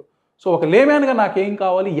అవసరం లేదు. సో ఒక లేమ్యాన్గా నాకు ఏం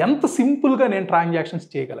కావాలి, ఎంత సింపుల్గా నేను ట్రాన్సాక్షన్స్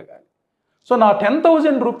చేయగలగాలి. సో నా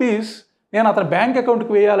 10,000 రూపీస్ నేను అతని బ్యాంక్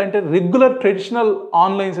అకౌంట్కి వేయాలంటే రెగ్యులర్ ట్రెడిషనల్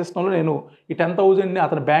ఆన్లైన్ సిస్టంలో నేను ఈ 10,000ని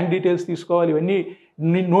అతని బ్యాంక్ డీటెయిల్స్ తీసుకోవాలి, ఇవన్నీ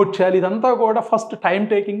నోట్ చేయాలి. ఇదంతా కూడా first time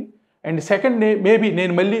taking, and second maybe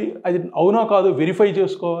నేను మళ్ళీ అది అవునో కాదో వెరిఫై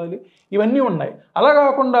చేసుకోవాలి, ఇవన్నీ ఉన్నాయి. అలా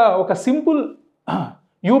కాకుండా ఒక సింపుల్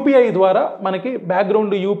యూపీఐ ద్వారా మనకి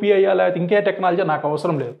బ్యాక్గ్రౌండ్ యూపీఐ లేకపోతే ఇంకే టెక్నాలజీ నాకు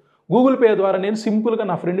అవసరం లేదు. గూగుల్ పే ద్వారా నేను సింపుల్గా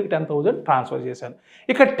నా ఫ్రెండ్కి 10,000 ట్రాన్స్ఫర్ చేశాను.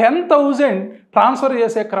 ఇక 10,000 ట్రాన్స్ఫర్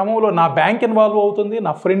చేసే క్రమంలో నా బ్యాంక్ ఇన్వాల్వ్ అవుతుంది,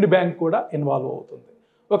 నా ఫ్రెండ్ బ్యాంక్ కూడా ఇన్వాల్వ్ అవుతుంది.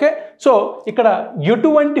 ఓకే, సో ఇక్కడ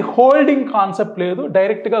ఎటువంటి హోల్డింగ్ కాన్సెప్ట్ లేదు,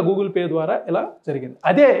 డైరెక్ట్గా గూగుల్ పే ద్వారా ఇలా జరిగింది.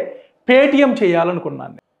 అదే పేటిఎం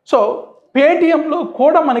చేయాలనుకున్నాను. సో పేటిఎంలో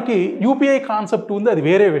కూడా మనకి యూపీఐ కాన్సెప్ట్ ఉంది, అది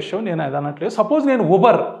వేరే విషయం, నేను అది అనట్లేదు. సపోజ్ నేను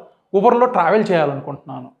ఉబర్లో ట్రావెల్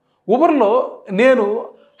చేయాలనుకుంటున్నాను. ఉబర్లో నేను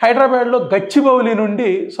హైదరాబాద్లో గచ్చిబౌలి నుండి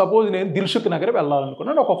సపోజ్ నేను దిల్సుఖ్ నగర్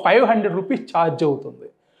వెళ్ళాలనుకున్నాను. ఒక 500 రూపీస్ ఛార్జ్ అవుతుంది.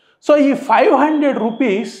 సో ఈ 500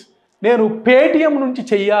 రూపీస్ నేను పేటిఎం నుంచి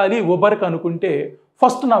చెయ్యాలి ఉబర్కి అనుకుంటే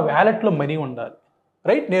ఫస్ట్ నా వ్యాలెట్లో మనీ ఉండాలి,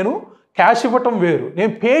 రైట్? నేను క్యాష్ ఇవ్వటం వేరు,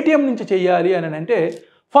 నేను పేటిఎం నుంచి చెయ్యాలి అని అంటే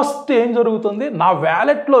ఫస్ట్ ఏం జరుగుతుంది, నా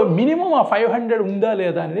వ్యాలెట్లో మినిమం ఆ 500 ఉందా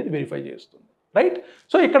లేదా అనేది వెరిఫై చేస్తుంది, రైట్?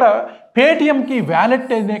 సో ఇక్కడ పేటిఎంకి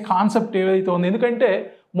వ్యాలెట్ అనే కాన్సెప్ట్ ఏదైతే ఉంది, ఎందుకంటే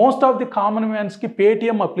most of the common మ్యాన్స్కి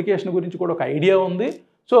Paytm application గురించి కూడా ఒక ఐడియా ఉంది.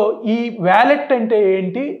 సో ఈ వ్యాలెట్ అంటే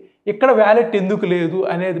ఏంటి, ఇక్కడ వ్యాలెట్ ఎందుకు లేదు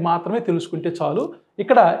అనేది మాత్రమే తెలుసుకుంటే చాలు.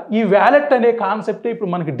 ఇక్కడ ఈ వ్యాలెట్ అనే కాన్సెప్టే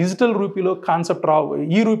ఇప్పుడు మనకి డిజిటల్ రూపీలో కాన్సెప్ట్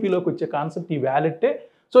ఈ రూపీలోకి వచ్చే కాన్సెప్ట్ ఈ వ్యాలెట్టే.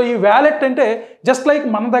 సో ఈ వ్యాలెట్ అంటే జస్ట్ లైక్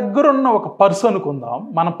మన దగ్గర ఉన్న ఒక పర్సు అనుకుందాం,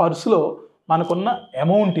 మన పర్సులో మనకున్న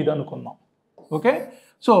అమౌంట్ ఇది అనుకుందాం, ఓకే?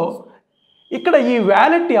 సో ఇక్కడ ఈ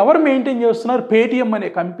వ్యాలెట్ ఎవరు మెయింటైన్ చేస్తున్నారు? పేటిఎం అనే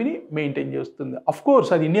కంపెనీ మెయింటైన్ చేస్తుంది. అఫ్ కోర్స్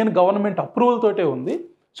అది ఇండియన్ గవర్నమెంట్ అప్రూవల్ తోటే ఉంది.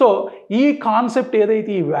 సో ఈ కాన్సెప్ట్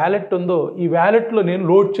ఏదైతే ఈ వ్యాలెట్ ఉందో, ఈ వ్యాలెట్లో నేను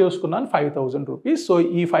లోడ్ చేసుకున్నాను 5,000 రూపీస్. సో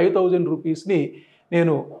ఈ 5,000 రూపీస్ని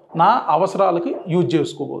నేను నా అవసరాలకి యూజ్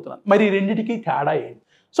చేసుకోబోతున్నాను. మరి ఈ రెండింటికి తేడా ఏంటి?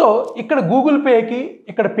 సో ఇక్కడ గూగుల్ పేకి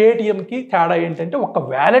ఇక్కడ పేటిఎంకి తేడా ఏంటంటే ఒక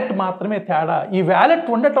వ్యాలెట్ మాత్రమే తేడా. ఈ వ్యాలెట్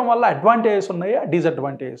ఉండటం వల్ల అడ్వాంటేజెస్ ఉన్నాయా,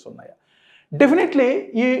 డిసడ్వాంటేజెస్ ఉన్నాయా? డెఫినెట్లీ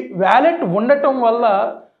ఈ వ్యాలెట్ ఉండటం వల్ల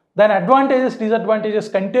దాని అడ్వాంటేజెస్ డిసడ్వాంటేజెస్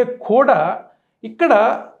కంటే కూడా ఇక్కడ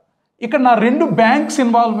నా 2 బ్యాంక్స్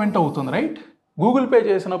ఇన్వాల్వ్మెంట్ అవుతుంది, రైట్? గూగుల్ పే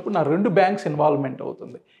చేసినప్పుడు నా 2 బ్యాంక్స్ ఇన్వాల్వ్మెంట్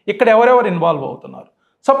అవుతుంది. ఇక్కడ ఎవరెవరు ఇన్వాల్వ్ అవుతున్నారు?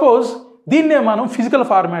 సపోజ్ దీన్నే మనం ఫిజికల్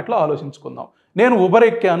ఫార్మాట్లో ఆలోచించుకుందాం. నేను ఉబర్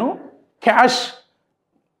ఎక్కాను, క్యాష్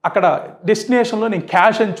అక్కడ డెస్టినేషన్లో నేను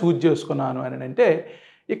క్యాష్ అని చూజ్ చేసుకున్నాను అని అంటే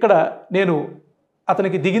ఇక్కడ నేను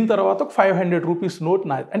అతనికి దిగిన తర్వాత ఒక 500 రూపీస్ నోట్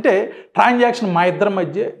నాది, అంటే ట్రాన్సాక్షన్ మా ఇద్దరి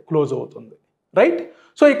మధ్య క్లోజ్ అవుతుంది, రైట్?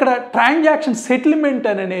 సో ఇక్కడ ట్రాన్సాక్షన్ సెటిల్మెంట్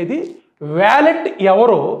అనేది వ్యాలెట్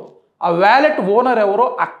ఎవరో, ఆ వ్యాలెట్ ఓనర్ ఎవరో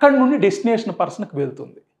అక్కడి నుండి డెస్టినేషన్ పర్సన్కి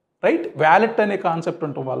వెళ్తుంది, రైట్? వ్యాలెట్ అనే కాన్సెప్ట్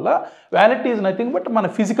ఉండటం వల్ల వ్యాలెట్ ఈజ్ నథింగ్ బట్ మన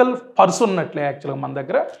ఫిజికల్ పర్సు ఉన్నట్లే యాక్చువల్గా మన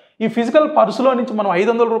దగ్గర. ఈ ఫిజికల్ పర్సులో నుంచి మనం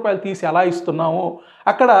 500 రూపాయలు తీసి ఎలా ఇస్తున్నామో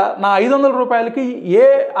అక్కడ నా 500 రూపాయలకి ఏ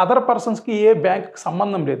అదర్ పర్సన్స్కి ఏ బ్యాంక్కి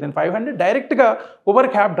సంబంధం లేదు. నేను 500 డైరెక్ట్గా ఉబర్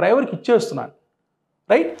క్యాబ్ డ్రైవర్కి ఇచ్చేస్తున్నాను,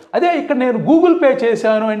 రైట్? అదే ఇక్కడ నేను గూగుల్ పే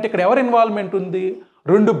చేశాను అంటే ఇక్కడ ఎవరి ఇన్వాల్వ్మెంట్ ఉంది?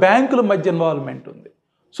 2 బ్యాంకుల మధ్య ఇన్వాల్వ్మెంట్ ఉంది.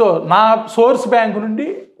 సో నా సోర్స్ బ్యాంక్ నుండి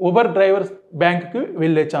ఉబర్ డ్రైవర్ బ్యాంక్కి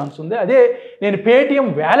వెళ్ళే ఛాన్స్ ఉంది. అదే నేను పేటిఎం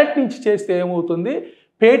వ్యాలెట్ నుంచి చేస్తే ఏమవుతుంది,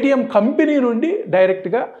 పేటిఎం కంపెనీ నుండి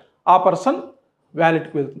డైరెక్ట్గా ఆ పర్సన్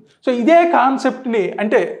వ్యాలెట్కి వెళ్తుంది. సో ఇదే కాన్సెప్ట్ని,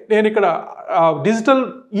 అంటే నేను ఇక్కడ డిజిటల్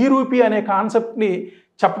ఈ-రూపీ అనే కాన్సెప్ట్ని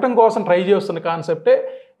చెప్పడం కోసం ట్రై చేస్తున్న కాన్సెప్టే.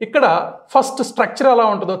 ఇక్కడ ఫస్ట్ స్ట్రక్చర్ ఎలా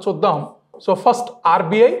ఉంటుందో చూద్దాం. సో ఫస్ట్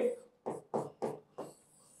ఆర్బీఐ,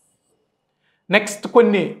 నెక్స్ట్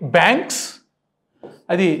కొన్ని బ్యాంక్స్,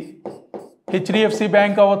 అది హెచ్డిఎఫ్సి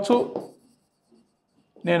బ్యాంక్ అవ్వచ్చు.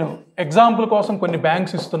 నేను ఎగ్జాంపుల్ కోసం కొన్ని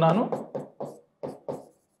బ్యాంక్స్ ఇస్తున్నాను.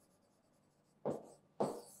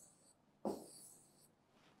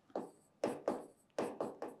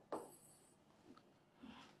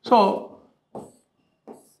 సో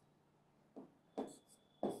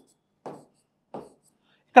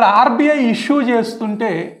ఇక్కడ ఆర్బీఐ ఇష్యూ చేస్తుంటే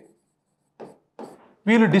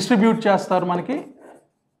వీళ్ళు డిస్ట్రిబ్యూట్ చేస్తారు మనకి.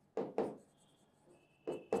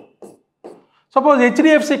 సపోజ్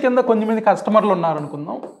హెచ్డిఎఫ్సి కింద కొంతమంది కస్టమర్లు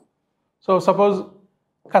ఉన్నారనుకుందాం. So suppose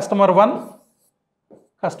customer 1,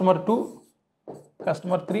 customer 2,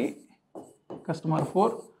 customer 3, customer 4.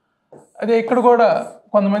 అదే ఇక్కడ కూడా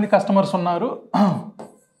కొంతమంది కస్టమర్స్ ఉన్నారు,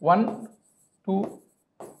 1, 2,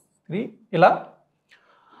 3 ఇలా.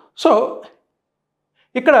 సో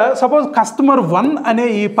ఇక్కడ సపోజ్ కస్టమర్ 1 అనే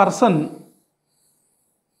ఈ పర్సన్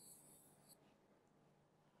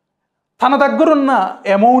తన దగ్గరున్న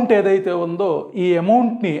అమౌంట్ ఏదైతే ఉందో ఈ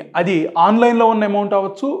అమౌంట్ని, అది ఆన్లైన్లో ఉన్న అమౌంట్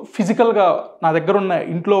అవ్వచ్చు, ఫిజికల్గా నా దగ్గర ఉన్న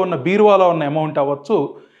ఇంట్లో ఉన్న బీరువాలో ఉన్న అమౌంట్ అవ్వచ్చు,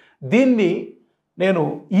 దీన్ని నేను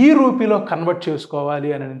ఈ-రూపీలో కన్వర్ట్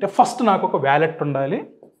చేసుకోవాలి అని అంటే ఫస్ట్ నాకు ఒక వ్యాలెట్ ఉండాలి.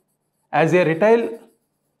 యాజ్ ఏ రిటైల్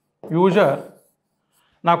యూజర్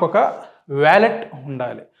నాకు ఒక వ్యాలెట్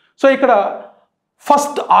ఉండాలి. సో ఇక్కడ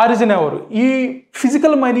ఫస్ట్ ఆరిజిన్ ఎవరు, ఈ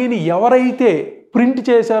ఫిజికల్ మనీని ఎవరైతే ప్రింట్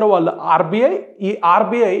చేశారో వాళ్ళు ఆర్బీఐ. ఈ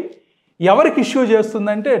ఆర్బీఐ ఎవరికి ఇష్యూ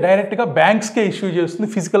చేస్తుందంటే డైరెక్ట్గా బ్యాంక్స్కే ఇష్యూ చేస్తుంది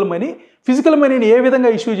ఫిజికల్ మనీ. ఫిజికల్ మనీని ఏ విధంగా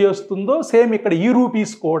ఇష్యూ చేస్తుందో సేమ్ ఇక్కడ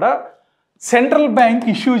ఈ-రూపీస్ కూడా సెంట్రల్ బ్యాంక్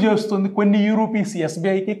ఇష్యూ చేస్తుంది. కొన్ని ఈ-రూపీస్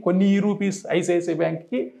ఎస్బీఐకి, కొన్ని ఈ-రూపీస్ ఐసిఐసిఐ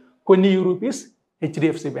బ్యాంక్కి, కొన్ని ఈ-రూపీస్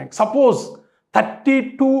HDFC bank. Suppose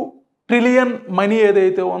 32 trillion money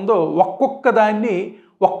ఏదైతే ఉందో ఒక్కొక్క దాన్ని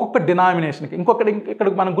ఒక్కొక్క డినామినేషన్కి, ఇక్కడ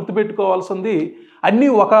మనం గుర్తుపెట్టుకోవాల్సింది అన్నీ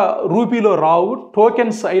ఒక రూపీలో రావు,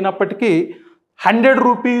 టోకెన్స్ అయినప్పటికీ 100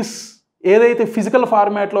 రూపీస్ ఏదైతే ఫిజికల్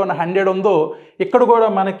ఫార్మాట్లో ఉన్న 100 ఉందో ఇక్కడ కూడా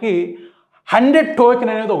మనకి 100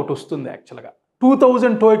 టోకెన్ అనేది ఒకటి వస్తుంది. యాక్చువల్గా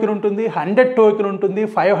 2000 టోకెన్ ఉంటుంది, 100 టోకెన్ ఉంటుంది,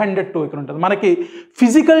 500 టోకెన్ ఉంటుంది. మనకి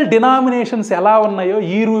ఫిజికల్ డినామినేషన్స్ ఎలా ఉన్నాయో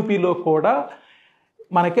ఈ-రూపీలో కూడా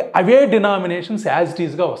మనకి అవే డినామినేషన్స్ యాజ్ ఇట్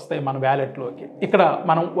ఈస్గా వస్తాయి మన వ్యాలెట్లోకి. ఇక్కడ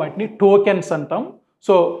మనం వాటిని టోకెన్స్ అంటాం.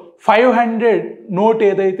 సో 500 నోట్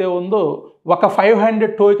ఏదైతే ఉందో ఒక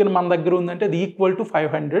 500 టోకెన్ మన దగ్గర ఉందంటే అది ఈక్వల్ టు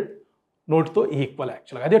 500 నోట్తో ఈక్వల్.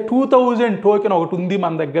 యాక్చువల్గా అదే 2000 టోకెన్ ఒకటి ఉంది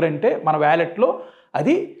మన దగ్గర అంటే మన వ్యాలెట్లో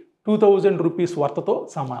అది 2000 రూపీస్ వర్త్తో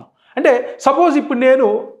సమానం. అంటే సపోజ్ ఇప్పుడు నేను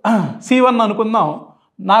C1 అనుకుందాం,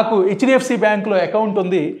 నాకు హెచ్డిఎఫ్సి బ్యాంక్లో అకౌంట్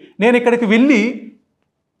ఉంది. నేను ఇక్కడికి వెళ్ళి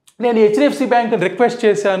నేను హెచ్డిఎఫ్సి బ్యాంక్ రిక్వెస్ట్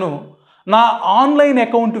చేశాను, నా ఆన్లైన్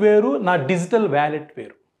అకౌంట్ వేరు, నా డిజిటల్ వ్యాలెట్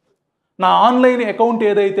వేరు. నా ఆన్లైన్ అకౌంట్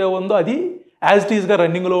ఏదైతే ఉందో అది యాజ్ ఇట్ ఈస్గా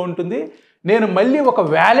రన్నింగ్లో ఉంటుంది. నేను మళ్ళీ ఒక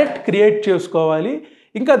వ్యాలెట్ క్రియేట్ చేసుకోవాలి.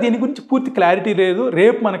 ఇంకా దీని గురించి పూర్తి క్లారిటీ లేదు,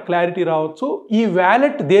 రేపు మనకు క్లారిటీ రావచ్చు. ఈ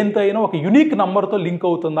వ్యాలెట్ దేనితో అయినా ఒక యునిక్ నంబర్తో లింక్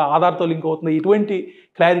అవుతుందా, ఆధార్తో లింక్ అవుతుందా, ఇటువంటి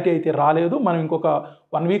క్లారిటీ అయితే రాలేదు. మనం ఇంకొక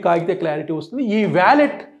 1 వీక్ ఆగితే క్లారిటీ వస్తుంది. ఈ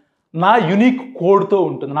వ్యాలెట్ నా యునిక్ కోడ్తో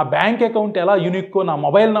ఉంటుంది. నా బ్యాంక్ అకౌంట్ ఎలా యునిక్కో, నా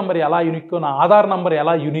మొబైల్ నెంబర్ ఎలా యునిక్కో, నా ఆధార్ నెంబర్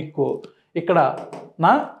ఎలా యునిక్కో ఇక్కడ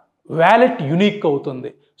నా వ్యాలెట్ యునిక్ అవుతుంది.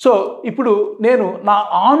 సో ఇప్పుడు నేను నా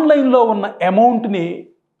ఆన్లైన్లో ఉన్న అమౌంట్ని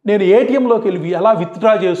నేను ఏటీఎంలోకి వెళ్ళి ఎలా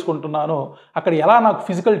విత్డ్రా చేసుకుంటున్నానో, అక్కడ ఎలా నాకు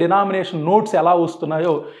ఫిజికల్ డినామినేషన్ నోట్స్ ఎలా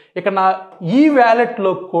వస్తున్నాయో ఇక్కడ నా ఈ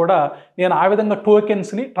వ్యాలెట్లో కూడా నేను ఆ విధంగా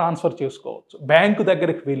టోకెన్స్ని ట్రాన్స్ఫర్ చేసుకోవచ్చు. బ్యాంకు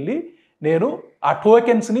దగ్గరికి వెళ్ళి నేను ఆ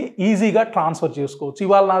టోకెన్స్ని ఈజీగా ట్రాన్స్ఫర్ చేసుకోవచ్చు.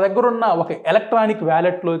 ఇవాళ నా దగ్గర ఉన్న ఒక ఎలక్ట్రానిక్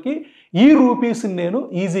వ్యాలెట్లోకి ఈ-రూపీస్ని నేను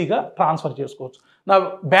ఈజీగా ట్రాన్స్ఫర్ చేసుకోవచ్చు. నా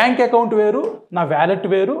బ్యాంక్ అకౌంట్ వేరు, నా వ్యాలెట్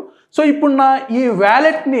వేరు. సో ఇప్పుడు నా ఈ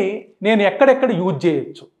వ్యాలెట్ని నేను ఎక్కడెక్కడ యూజ్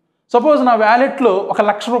చేయొచ్చు. సపోజ్ నా వ్యాలెట్లో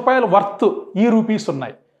 1,00,000 రూపాయల వర్త్ ఈ-రూపీస్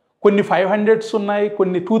ఉన్నాయి, కొన్ని 500s ఉన్నాయి,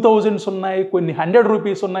 కొన్ని 2000s ఉన్నాయి, కొన్ని 100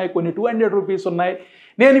 రూపీస్ ఉన్నాయి, కొన్ని 200 రూపీస్ ఉన్నాయి.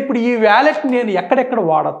 నేను ఇప్పుడు ఈ వ్యాలెట్ని నేను ఎక్కడెక్కడ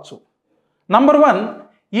వాడచ్చు. నంబర్ 1,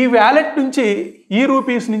 ఈ వ్యాలెట్ నుంచి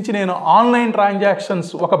ఈ-రూపీస్ నుంచి నేను ఆన్లైన్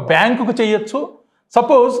ట్రాన్సాక్షన్స్ ఒక బ్యాంకుకు చేయొచ్చు.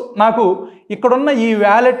 సపోజ్ నాకు ఇక్కడున్న ఈ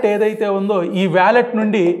వ్యాలెట్ ఏదైతే ఉందో ఈ వ్యాలెట్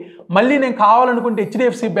నుండి మళ్ళీ నేను కావాలనుకుంటే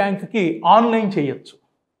హెచ్డిఎఫ్సి బ్యాంక్కి ఆన్లైన్ చేయొచ్చు.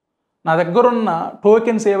 నా దగ్గర ఉన్న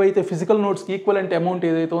టోకెన్స్ ఏవైతే ఫిజికల్ నోట్స్కి ఈక్వలెంట్ అమౌంట్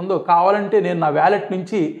ఏదైతే ఉందో కావాలంటే నేను నా వ్యాలెట్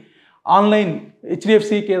నుంచి ఆన్లైన్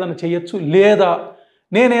హెచ్డిఎఫ్సికి ఏదైనా చేయొచ్చు. లేదా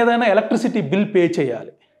నేను ఏదైనా ఎలక్ట్రిసిటీ బిల్ పే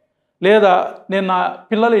చేయాలి, లేదా నేను నా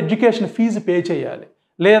పిల్లల ఎడ్యుకేషన్ ఫీజు పే చేయాలి,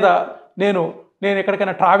 లేదా నేను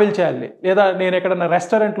ఎక్కడికైనా ట్రావెల్ చేయాలి, లేదా నేను ఎక్కడైనా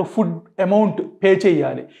రెస్టారెంట్లో ఫుడ్ అమౌంట్ పే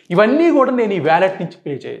చేయాలి, ఇవన్నీ కూడా నేను ఈ వ్యాలెట్ నుంచి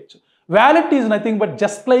పే చేయొచ్చు. Wallet is nothing but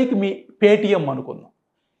just like me Paytm అనుకుందాం.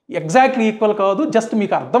 ఎగ్జాక్ట్లీ ఈక్వల్ కాదు, జస్ట్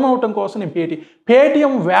మీకు అర్థం అవటం కోసం నేను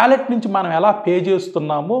పేటిఎం వ్యాలెట్ నుంచి మనం ఎలా పే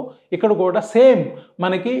చేస్తున్నామో ఇక్కడ కూడా సేమ్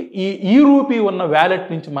మనకి ఈ E-Rupee ఉన్న వ్యాలెట్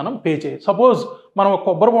నుంచి మనం పే చేయొచ్చు. సపోజ్ మనం ఒక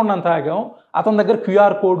కొబ్బరి బొండం తాగాం, అతని దగ్గర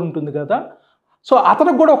QR కోడ్ ఉంటుంది కదా, సో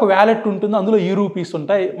అతనికి కూడా ఒక వ్యాలెట్ ఉంటుంది, అందులో E-Rupees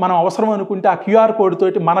ఉంటాయి. మనం అవసరం అనుకుంటే ఆ QR కోడ్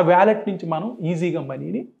తోటి మన వ్యాలెట్ నుంచి మనం ఈజీగా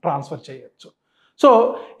మనీని ట్రాన్స్ఫర్ చేయొచ్చు. సో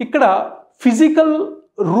ఇక్కడ ఫిజికల్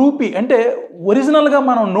రూపీ అంటే ఒరిజినల్గా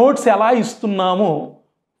మనం నోట్స్ ఎలా ఇస్తున్నామో,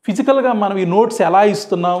 ఫిజికల్గా మనం ఈ నోట్స్ ఎలా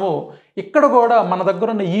ఇస్తున్నామో ఇక్కడ కూడా మన దగ్గర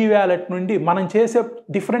ఉన్న ఈ వ్యాలెట్ నుండి మనం చేసే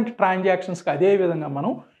డిఫరెంట్ ట్రాన్సాక్షన్స్కి అదే విధంగా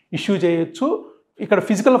మనం ఇష్యూ చేయొచ్చు. ఇక్కడ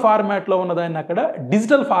ఫిజికల్ ఫార్మాట్లో ఉన్నదాన్ని అక్కడ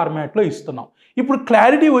డిజిటల్ ఫార్మాట్లో ఇస్తున్నాం. ఇప్పుడు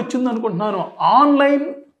క్లారిటీ వచ్చింది అనుకుంటున్నాను. ఆన్లైన్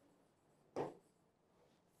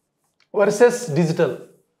వర్సెస్ డిజిటల్,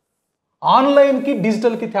 ఆన్లైన్కి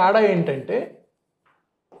డిజిటల్కి తేడా ఏంటంటే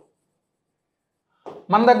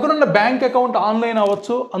మన దగ్గర ఉన్న బ్యాంక్ అకౌంట్ ఆన్లైన్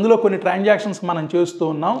అవ్వచ్చు, అందులో కొన్ని ట్రాన్సాక్షన్స్ మనం చేస్తూ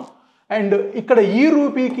ఉన్నాం. అండ్ ఇక్కడ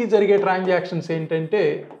E-Rupeeకి జరిగే ట్రాన్సాక్షన్స్ ఏంటంటే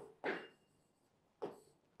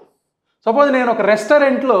సపోజ్ నేను ఒక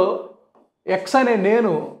రెస్టారెంట్లో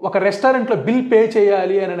ఒక రెస్టారెంట్లో బిల్ పే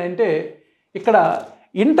చేయాలి అని అంటే ఇక్కడ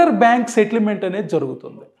ఇంటర్ బ్యాంక్ సెటిల్మెంట్ అనేది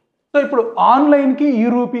జరుగుతుంది. సో ఇప్పుడు ఆన్లైన్కి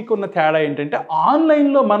E-Rupeeకి ఉన్న తేడా ఏంటంటే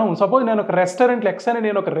ఆన్లైన్లో మనం సపోజ్ నేను ఒక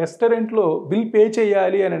రెస్టారెంట్లో బిల్ పే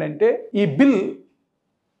చేయాలి అని అంటే ఈ బిల్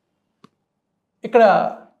ఇక్కడ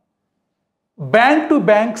బ్యాంక్ టు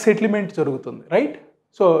బ్యాంక్ సెటిల్మెంట్ జరుగుతుంది, రైట్?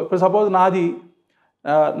 సో ఇప్పుడు సపోజ్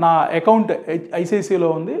నా అకౌంట్ ఐసిఐసిలో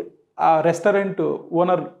ఉంది, ఆ రెస్టారెంట్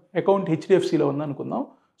ఓనర్ అకౌంట్ HDFCలో ఉంది అనుకుందాం.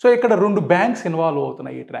 సో ఇక్కడ 2 బ్యాంక్స్ ఇన్వాల్వ్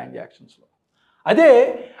అవుతున్నాయి ఈ ట్రాన్సాక్షన్స్లో. అదే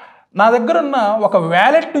నా దగ్గర ఉన్న ఒక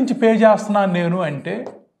వ్యాలెట్ నుంచి పే చేస్తున్నాను నేను అంటే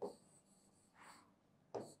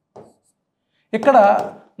ఇక్కడ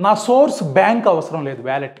నా సోర్స్ బ్యాంక్ అవసరం లేదు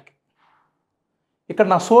వ్యాలెట్కి. ఇక్కడ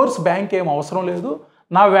నా సోర్స్ బ్యాంక్ ఏం అవసరం లేదు.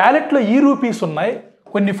 నా వ్యాలెట్లో E-Rupees ఉన్నాయి,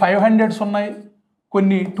 కొన్ని 500s ఉన్నాయి,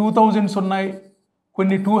 కొన్ని 2000s ఉన్నాయి,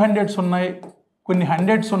 కొన్ని 200s ఉన్నాయి, కొన్ని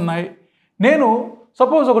 100s ఉన్నాయి. నేను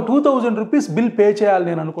సపోజ్ ఒక 2000 రూపీస్ బిల్ పే చేయాలి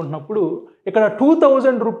నేను అనుకుంటున్నప్పుడు ఇక్కడ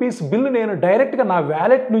 2000 రూపీస్ బిల్ నేను డైరెక్ట్గా నా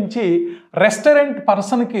వ్యాలెట్ నుంచి రెస్టారెంట్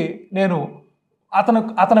పర్సన్కి నేను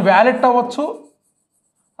అతని వ్యాలెట్ అవ్వచ్చు,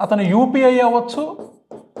 అతని UPI అవ్వచ్చు,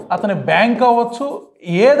 అతని బ్యాంక్ అవ్వచ్చు,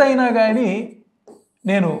 ఏదైనా కానీ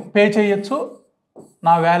నేను పే చేయొచ్చు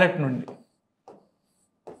నా వ్యాలెట్ నుండి,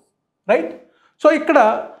 రైట్? సో ఇక్కడ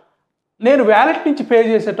నేను వ్యాలెట్ నుంచి పే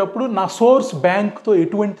చేసేటప్పుడు నా సోర్స్ బ్యాంక్తో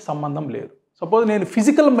ఎటువంటి సంబంధం లేదు. సపోజ్ నేను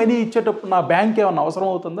ఫిజికల్ మనీ ఇచ్చేటప్పుడు నా బ్యాంక్ ఏమన్నా అవసరం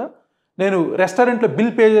అవుతుందా? నేను రెస్టారెంట్లో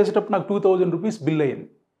బిల్ పే చేసేటప్పుడు నాకు 2000 రూపీస్ బిల్ అయ్యింది.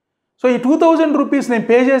 సో ఈ 2000 రూపీస్ నేను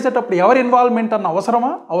పే చేసేటప్పుడు ఎవరి ఇన్వాల్వ్మెంట్ అన్న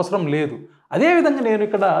అవసరం లేదు. అదేవిధంగా నేను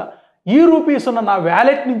ఇక్కడ E-Rupees ఉన్న నా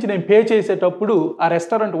వ్యాలెట్ నుంచి నేను పే చేసేటప్పుడు ఆ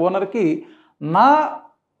రెస్టారెంట్ ఓనర్కి నా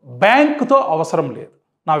బ్యాంక్తో అవసరం లేదు.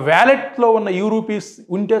 నా వ్యాలెట్లో ఉన్న E-Rupees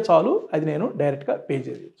ఉంటే చాలు, అది నేను డైరెక్ట్గా పే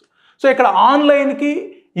చేయవచ్చు. సో ఇక్కడ ఆన్లైన్కి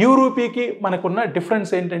E-Rupeeకి మనకున్న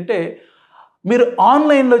డిఫరెన్స్ ఏంటంటే మీరు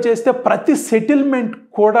ఆన్లైన్లో చేస్తే ప్రతి సెటిల్మెంట్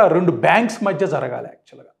కూడా 2 బ్యాంక్స్ మధ్య జరగాలి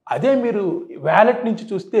యాక్చువల్గా. అదే మీరు వ్యాలెట్ నుంచి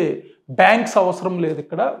చూస్తే బ్యాంక్స్ అవసరం లేదు.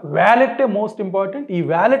 ఇక్కడ వ్యాలెట్టే మోస్ట్ ఇంపార్టెంట్. ఈ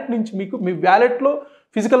వ్యాలెట్ నుంచి మీ వ్యాలెట్లో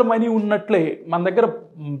ఫిజికల్ మనీ ఉన్నట్లే, మన దగ్గర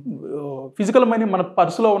ఫిజికల్ మనీ మన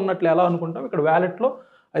పర్సులో ఉన్నట్లే ఎలా అనుకుంటాం, ఇక్కడ వ్యాలెట్లో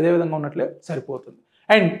అదేవిధంగా ఉన్నట్లే సరిపోతుంది.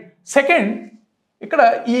 అండ్ సెకండ్, ఇక్కడ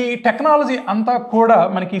ఈ టెక్నాలజీ అంతా కూడా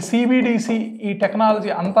మనకి CBDC ఈ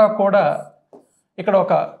టెక్నాలజీ అంతా కూడా ఇక్కడ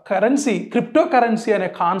ఒక కరెన్సీ, క్రిప్టో కరెన్సీ అనే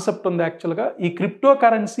కాన్సెప్ట్ ఉంది యాక్చువల్గా. ఈ క్రిప్టో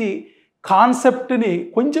కరెన్సీ కాన్సెప్ట్ని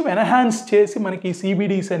కొంచెం ఎన్హాన్స్ చేసి మనకి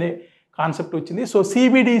CBDC అనే కాన్సెప్ట్ వచ్చింది. So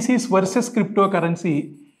CBDCs versus crypto currency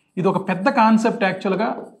ఇది ఒక పెద్ద కాన్సెప్ట్ యాక్చువల్గా.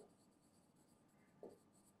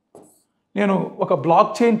 నేను ఒక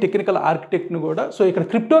బ్లాక్ చైన్ టెక్నికల్ ఆర్కిటెక్ట్ని కూడా. సో ఇక్కడ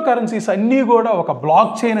క్రిప్టో కరెన్సీస్ అన్నీ కూడా ఒక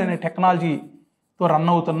బ్లాక్ చైన్ అనే టెక్నాలజీతో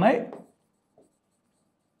రన్ అవుతున్నాయి.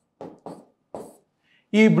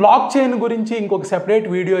 ఈ బ్లాక్ చైన్ గురించి ఇంకొక సెపరేట్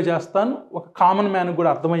వీడియో చేస్తాను, ఒక కామన్ మ్యాన్కి కూడా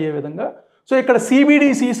అర్థమయ్యే విధంగా. సో ఇక్కడ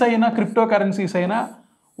CBDCs అయినా క్రిప్టో కరెన్సీస్ అయినా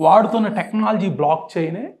వాడుతున్న టెక్నాలజీ బ్లాక్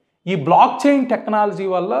చైనే. ఈ బ్లాక్ చైన్ టెక్నాలజీ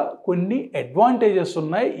వల్ల కొన్ని అడ్వాంటేజెస్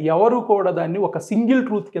ఉన్నాయి. ఎవరు కూడా దాన్ని ఒక సింగిల్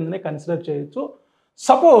ట్రూత్ కిందనే కన్సిడర్ చేయొచ్చు.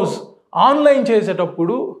 సపోజ్ ఆన్లైన్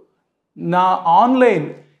చేసేటప్పుడు నా ఆన్లైన్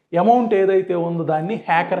అమౌంట్ ఏదైతే ఉందో దాన్ని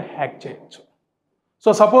హ్యాకర్ హ్యాక్ చేయొచ్చు. సో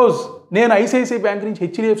సపోజ్ నేను ICICI బ్యాంక్ నుంచి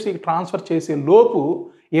HDFCకి ట్రాన్స్ఫర్ చేసే లోపు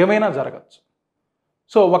ఏమైనా జరగచ్చు.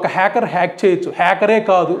 సో ఒక హ్యాకర్ హ్యాక్ చేయొచ్చు. హ్యాకరే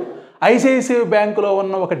కాదు, ICICI బ్యాంకులో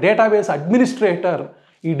ఉన్న ఒక డేటాబేస్ అడ్మినిస్ట్రేటర్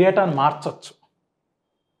ఈ డేటాను మార్చచ్చు,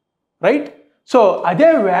 రైట్. సో అదే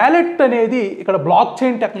వ్యాలెట్ అనేది ఇక్కడ బ్లాక్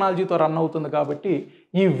చైన్ టెక్నాలజీతో రన్ అవుతుంది కాబట్టి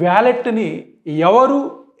ఈ వ్యాలెట్ని ఎవరు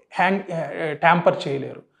ట్యాంపర్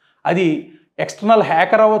చేయలేరు. అది ఎక్స్టర్నల్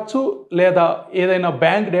హ్యాకర్ అవ్వచ్చు లేదా ఏదైనా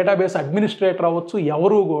బ్యాంక్ డేటాబేస్ అడ్మినిస్ట్రేటర్ అవ్వచ్చు,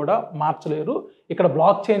 ఎవరు కూడా మార్చలేరు. ఇక్కడ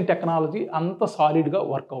బ్లాక్ చైన్ టెక్నాలజీ అంత సాలిడ్గా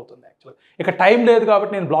వర్క్ అవుతుంది. యాక్చువల్గా ఇక టైం లేదు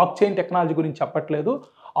కాబట్టి నేను బ్లాక్ చైన్ టెక్నాలజీ గురించి చెప్పట్లేదు.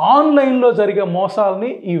 ఆన్లైన్లో జరిగే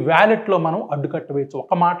మోసాలని ఈ వ్యాలెట్లో మనం అడ్డుకట్టవచ్చు.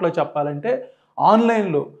 ఒక మాటలో చెప్పాలంటే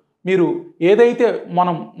ఆన్లైన్లో మీరు ఏదైతే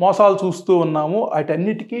మనం మోసాలు చూస్తూ ఉన్నామో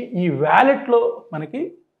వాటన్నిటికీ ఈ వ్యాలెట్లో మనకి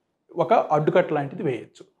ఒక అడ్డుకట్ట లాంటిది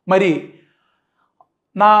వేయచ్చు. మరి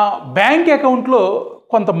నా బ్యాంక్ అకౌంట్లో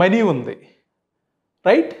కొంత మనీ ఉంది,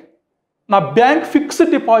 రైట్. నా బ్యాంక్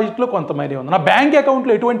ఫిక్స్డ్ డిపాజిట్లో కొంత మనీ ఉంది. నా బ్యాంక్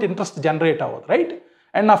అకౌంట్లో ఎటువంటి ఇంట్రెస్ట్ జనరేట్ అవ్వదు, రైట్.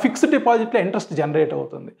 అండ్ నా ఫిక్స్డ్ డిపాజిట్లో ఇంట్రెస్ట్ జనరేట్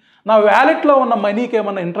అవుతుంది. నా వ్యాలెట్లో ఉన్న మనీకి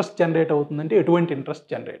ఏమన్నా ఇంట్రెస్ట్ జనరేట్ అవుతుందంటే ఎటువంటి ఇంట్రెస్ట్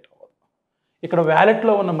జనరేట్ అవ్వదు. ఇక్కడ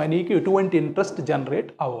వ్యాలెట్లో ఉన్న మనీకి ఎటువంటి ఇంట్రెస్ట్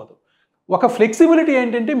జనరేట్ అవ్వదు. ఒక ఫ్లెక్సిబిలిటీ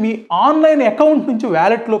ఏంటంటే మీ ఆన్లైన్ అకౌంట్ నుంచి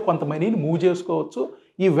వ్యాలెట్లో కొంత మనీని మూవ్ చేసుకోవచ్చు.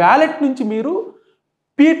 ఈ వ్యాలెట్ నుంచి మీరు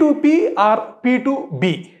P2P are P2B,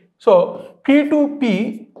 so P2P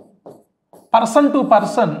person to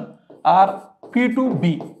person are P2B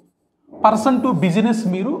person to business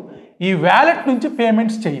మీరు ఈ వ్యాలెట్ నుంచి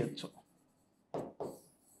పేమెంట్స్ చేయొచ్చు.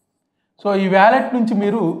 సో ఈ వ్యాలెట్ నుంచి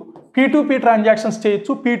మీరు P2P ట్రాన్సాక్షన్స్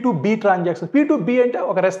చేయొచ్చు, P2B ట్రాన్సాక్షన్స్. P2B అంటే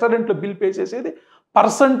ఒక రెస్టారెంట్లో బిల్ పే చేసేది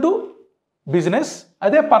పర్సన్ టు బిజినెస్,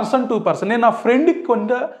 అదే పర్సన్ టు పర్సన్. నేను నా ఫ్రెండ్కి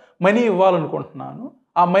కొంత మనీ ఇవ్వాలనుకుంటున్నాను,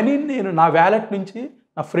 ఆ మనీని నేను నా వ్యాలెట్ నుంచి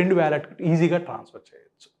నా ఫ్రెండ్ వ్యాలెట్కి ఈజీగా ట్రాన్స్ఫర్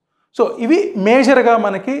చేయొచ్చు. సో ఇవి మేజర్గా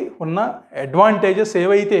మనకి ఉన్న అడ్వాంటేజెస్.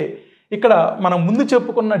 ఏవైతే ఇక్కడ మనం ముందు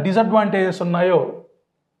చెప్పుకున్న డిసడ్వాంటేజెస్ ఉన్నాయో,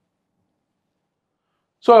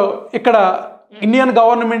 సో ఇక్కడ ఇండియన్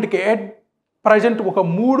గవర్నమెంట్కి ప్రజెంట్ ఒక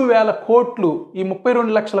 3,000 కోట్లు, ఈ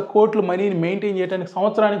 32 లక్షల కోట్లు మనీని మెయింటైన్ చేయడానికి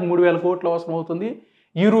సంవత్సరానికి 3,000 కోట్లు అవసరం అవుతుంది.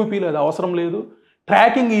 E-Rupeeలో అది అవసరం లేదు.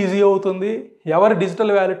 ట్రాకింగ్ ఈజీ అవుతుంది. ఎవరి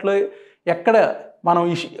డిజిటల్ వ్యాలెట్లో ఎక్కడ మనం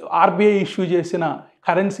RBI ఇష్యూ చేసిన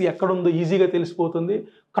కరెన్సీ ఎక్కడుందో ఈజీగా తెలిసిపోతుంది.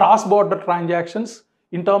 Cross border transactions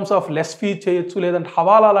in terms of less fee చేయొచ్చు, లేదంటే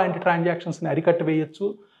హవాలా లాంటి ట్రాన్సాక్షన్స్ని అరికట్ట వేయచ్చు.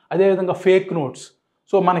 అదేవిధంగా ఫేక్ నోట్స్,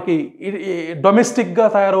 సో మనకి డొమెస్టిక్గా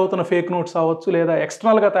తయారవుతున్న ఫేక్ నోట్స్ అవ్వచ్చు లేదా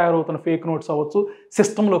ఎక్స్టర్నల్గా తయారవుతున్న ఫేక్ నోట్స్ అవ్వచ్చు,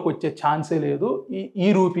 సిస్టంలోకి వచ్చే ఛాన్సే లేదు ఈ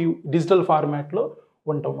E-Rupee డిజిటల్ ఫార్మాట్లో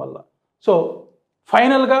ఉండటం వల్ల. సో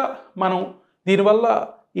ఫైనల్గా మనం దీనివల్ల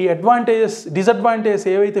ఈ డిసడ్వాంటేజెస్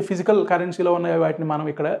ఏవైతే ఫిజికల్ కరెన్సీలో ఉన్నాయో వాటిని మనం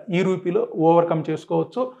ఇక్కడ E-Rupeeలో ఓవర్కమ్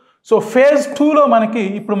చేసుకోవచ్చు. సో ఫేజ్ 2లో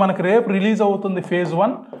ఇప్పుడు మనకి రేపు రిలీజ్ అవుతుంది ఫేజ్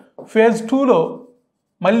 1. ఫేజ్ 2లో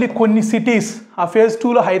మళ్ళీ కొన్ని సిటీస్, ఆ ఫేజ్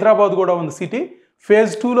 2లో హైదరాబాద్ కూడా ఉంది సిటీ.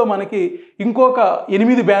 ఫేజ్ 2లో మనకి ఇంకొక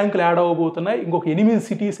 8 బ్యాంకులు యాడ్ అవ్వబోతున్నాయి, ఇంకొక 8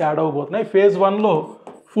 సిటీస్ యాడ్ అవ్వబోతున్నాయి. ఫేజ్ 1లో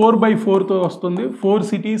 4/4తో వస్తుంది, 4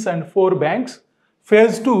 సిటీస్ అండ్ 4 బ్యాంక్స్.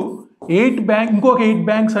 ఫేజ్ 2 ఇంకొక 8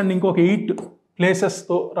 బ్యాంక్స్ అండ్ ఇంకొక 8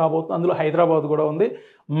 ప్లేసెస్తో రాబోతుంది. అందులో హైదరాబాద్ కూడా ఉంది.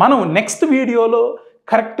 మనం నెక్స్ట్ వీడియోలో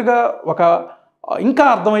కరెక్ట్గా ఇంకా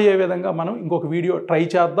అర్థమయ్యే విధంగా మనం ఇంకొక వీడియో ట్రై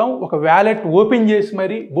చేద్దాం. ఒక వ్యాలెట్ ఓపెన్ చేసి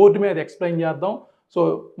మరి బోర్డు మీద ఎక్స్ప్లెయిన్ చేద్దాం. సో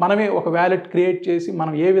మనమే ఒక వ్యాలెట్ క్రియేట్ చేసి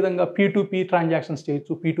మనం ఏ విధంగా P2P ట్రాన్సాక్షన్స్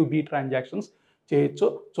చేయొచ్చు, P2B ట్రాన్సాక్షన్స్ చేయొచ్చు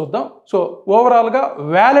చూద్దాం. సో ఓవరాల్గా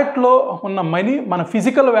వ్యాలెట్లో ఉన్న మనీ మన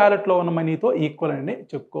ఫిజికల్ వ్యాలెట్లో ఉన్న మనీతో ఈక్వల్ అని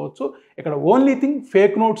చెప్పుకోవచ్చు. ఇక్కడ only thing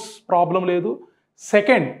fake notes problem లేదు.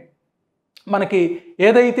 సెకండ్, మనకి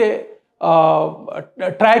ఏదైతే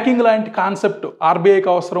ట్రాకింగ్ లాంటి కాన్సెప్ట్ RBIకి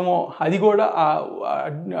అవసరమో అది కూడా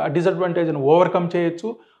డిసడ్వాంటేజ్ని ఓవర్కమ్ చేయొచ్చు.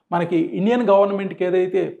 మనకి ఇండియన్ గవర్నమెంట్కి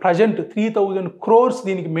ఏదైతే ప్రజెంట్ 3,000 crores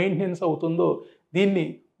దీనికి మెయింటెనెన్స్ అవుతుందో దీన్ని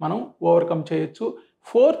మనం ఓవర్కమ్ చేయొచ్చు.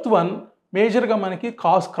 ఫోర్త్ వన్ మేజర్గా మనకి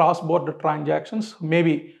క్రాస్ బోర్డర్ ట్రాన్సాక్షన్స్.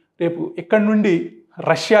 మేబీ రేపు ఇక్కడ నుండి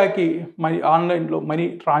రష్యాకి ఆన్లైన్లో మనీ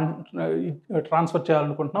ట్రాన్స్ఫర్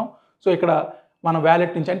చేయాలనుకుంటున్నాం. సో ఇక్కడ మన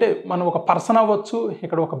వ్యాలెట్ నుంచి, అంటే మనం ఒక పర్సన్ అవ్వచ్చు,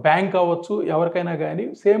 ఇక్కడ ఒక బ్యాంక్ అవ్వచ్చు, ఎవరికైనా కానీ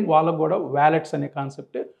సేమ్ వాళ్ళకు కూడా వ్యాలెట్స్ అనే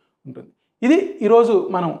కాన్సెప్ట్ ఉంటుంది. ఇది ఈరోజు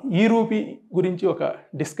మనం E-Rupee గురించి ఒక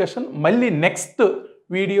డిస్కషన్. మళ్ళీ నెక్స్ట్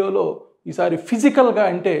వీడియోలో ఈసారి ఫిజికల్గా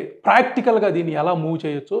అంటే ప్రాక్టికల్గా దీన్ని ఎలా మూవ్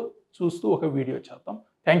చేయొచ్చో చూస్తూ ఒక వీడియో చేద్దాం.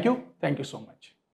 Thank you so much.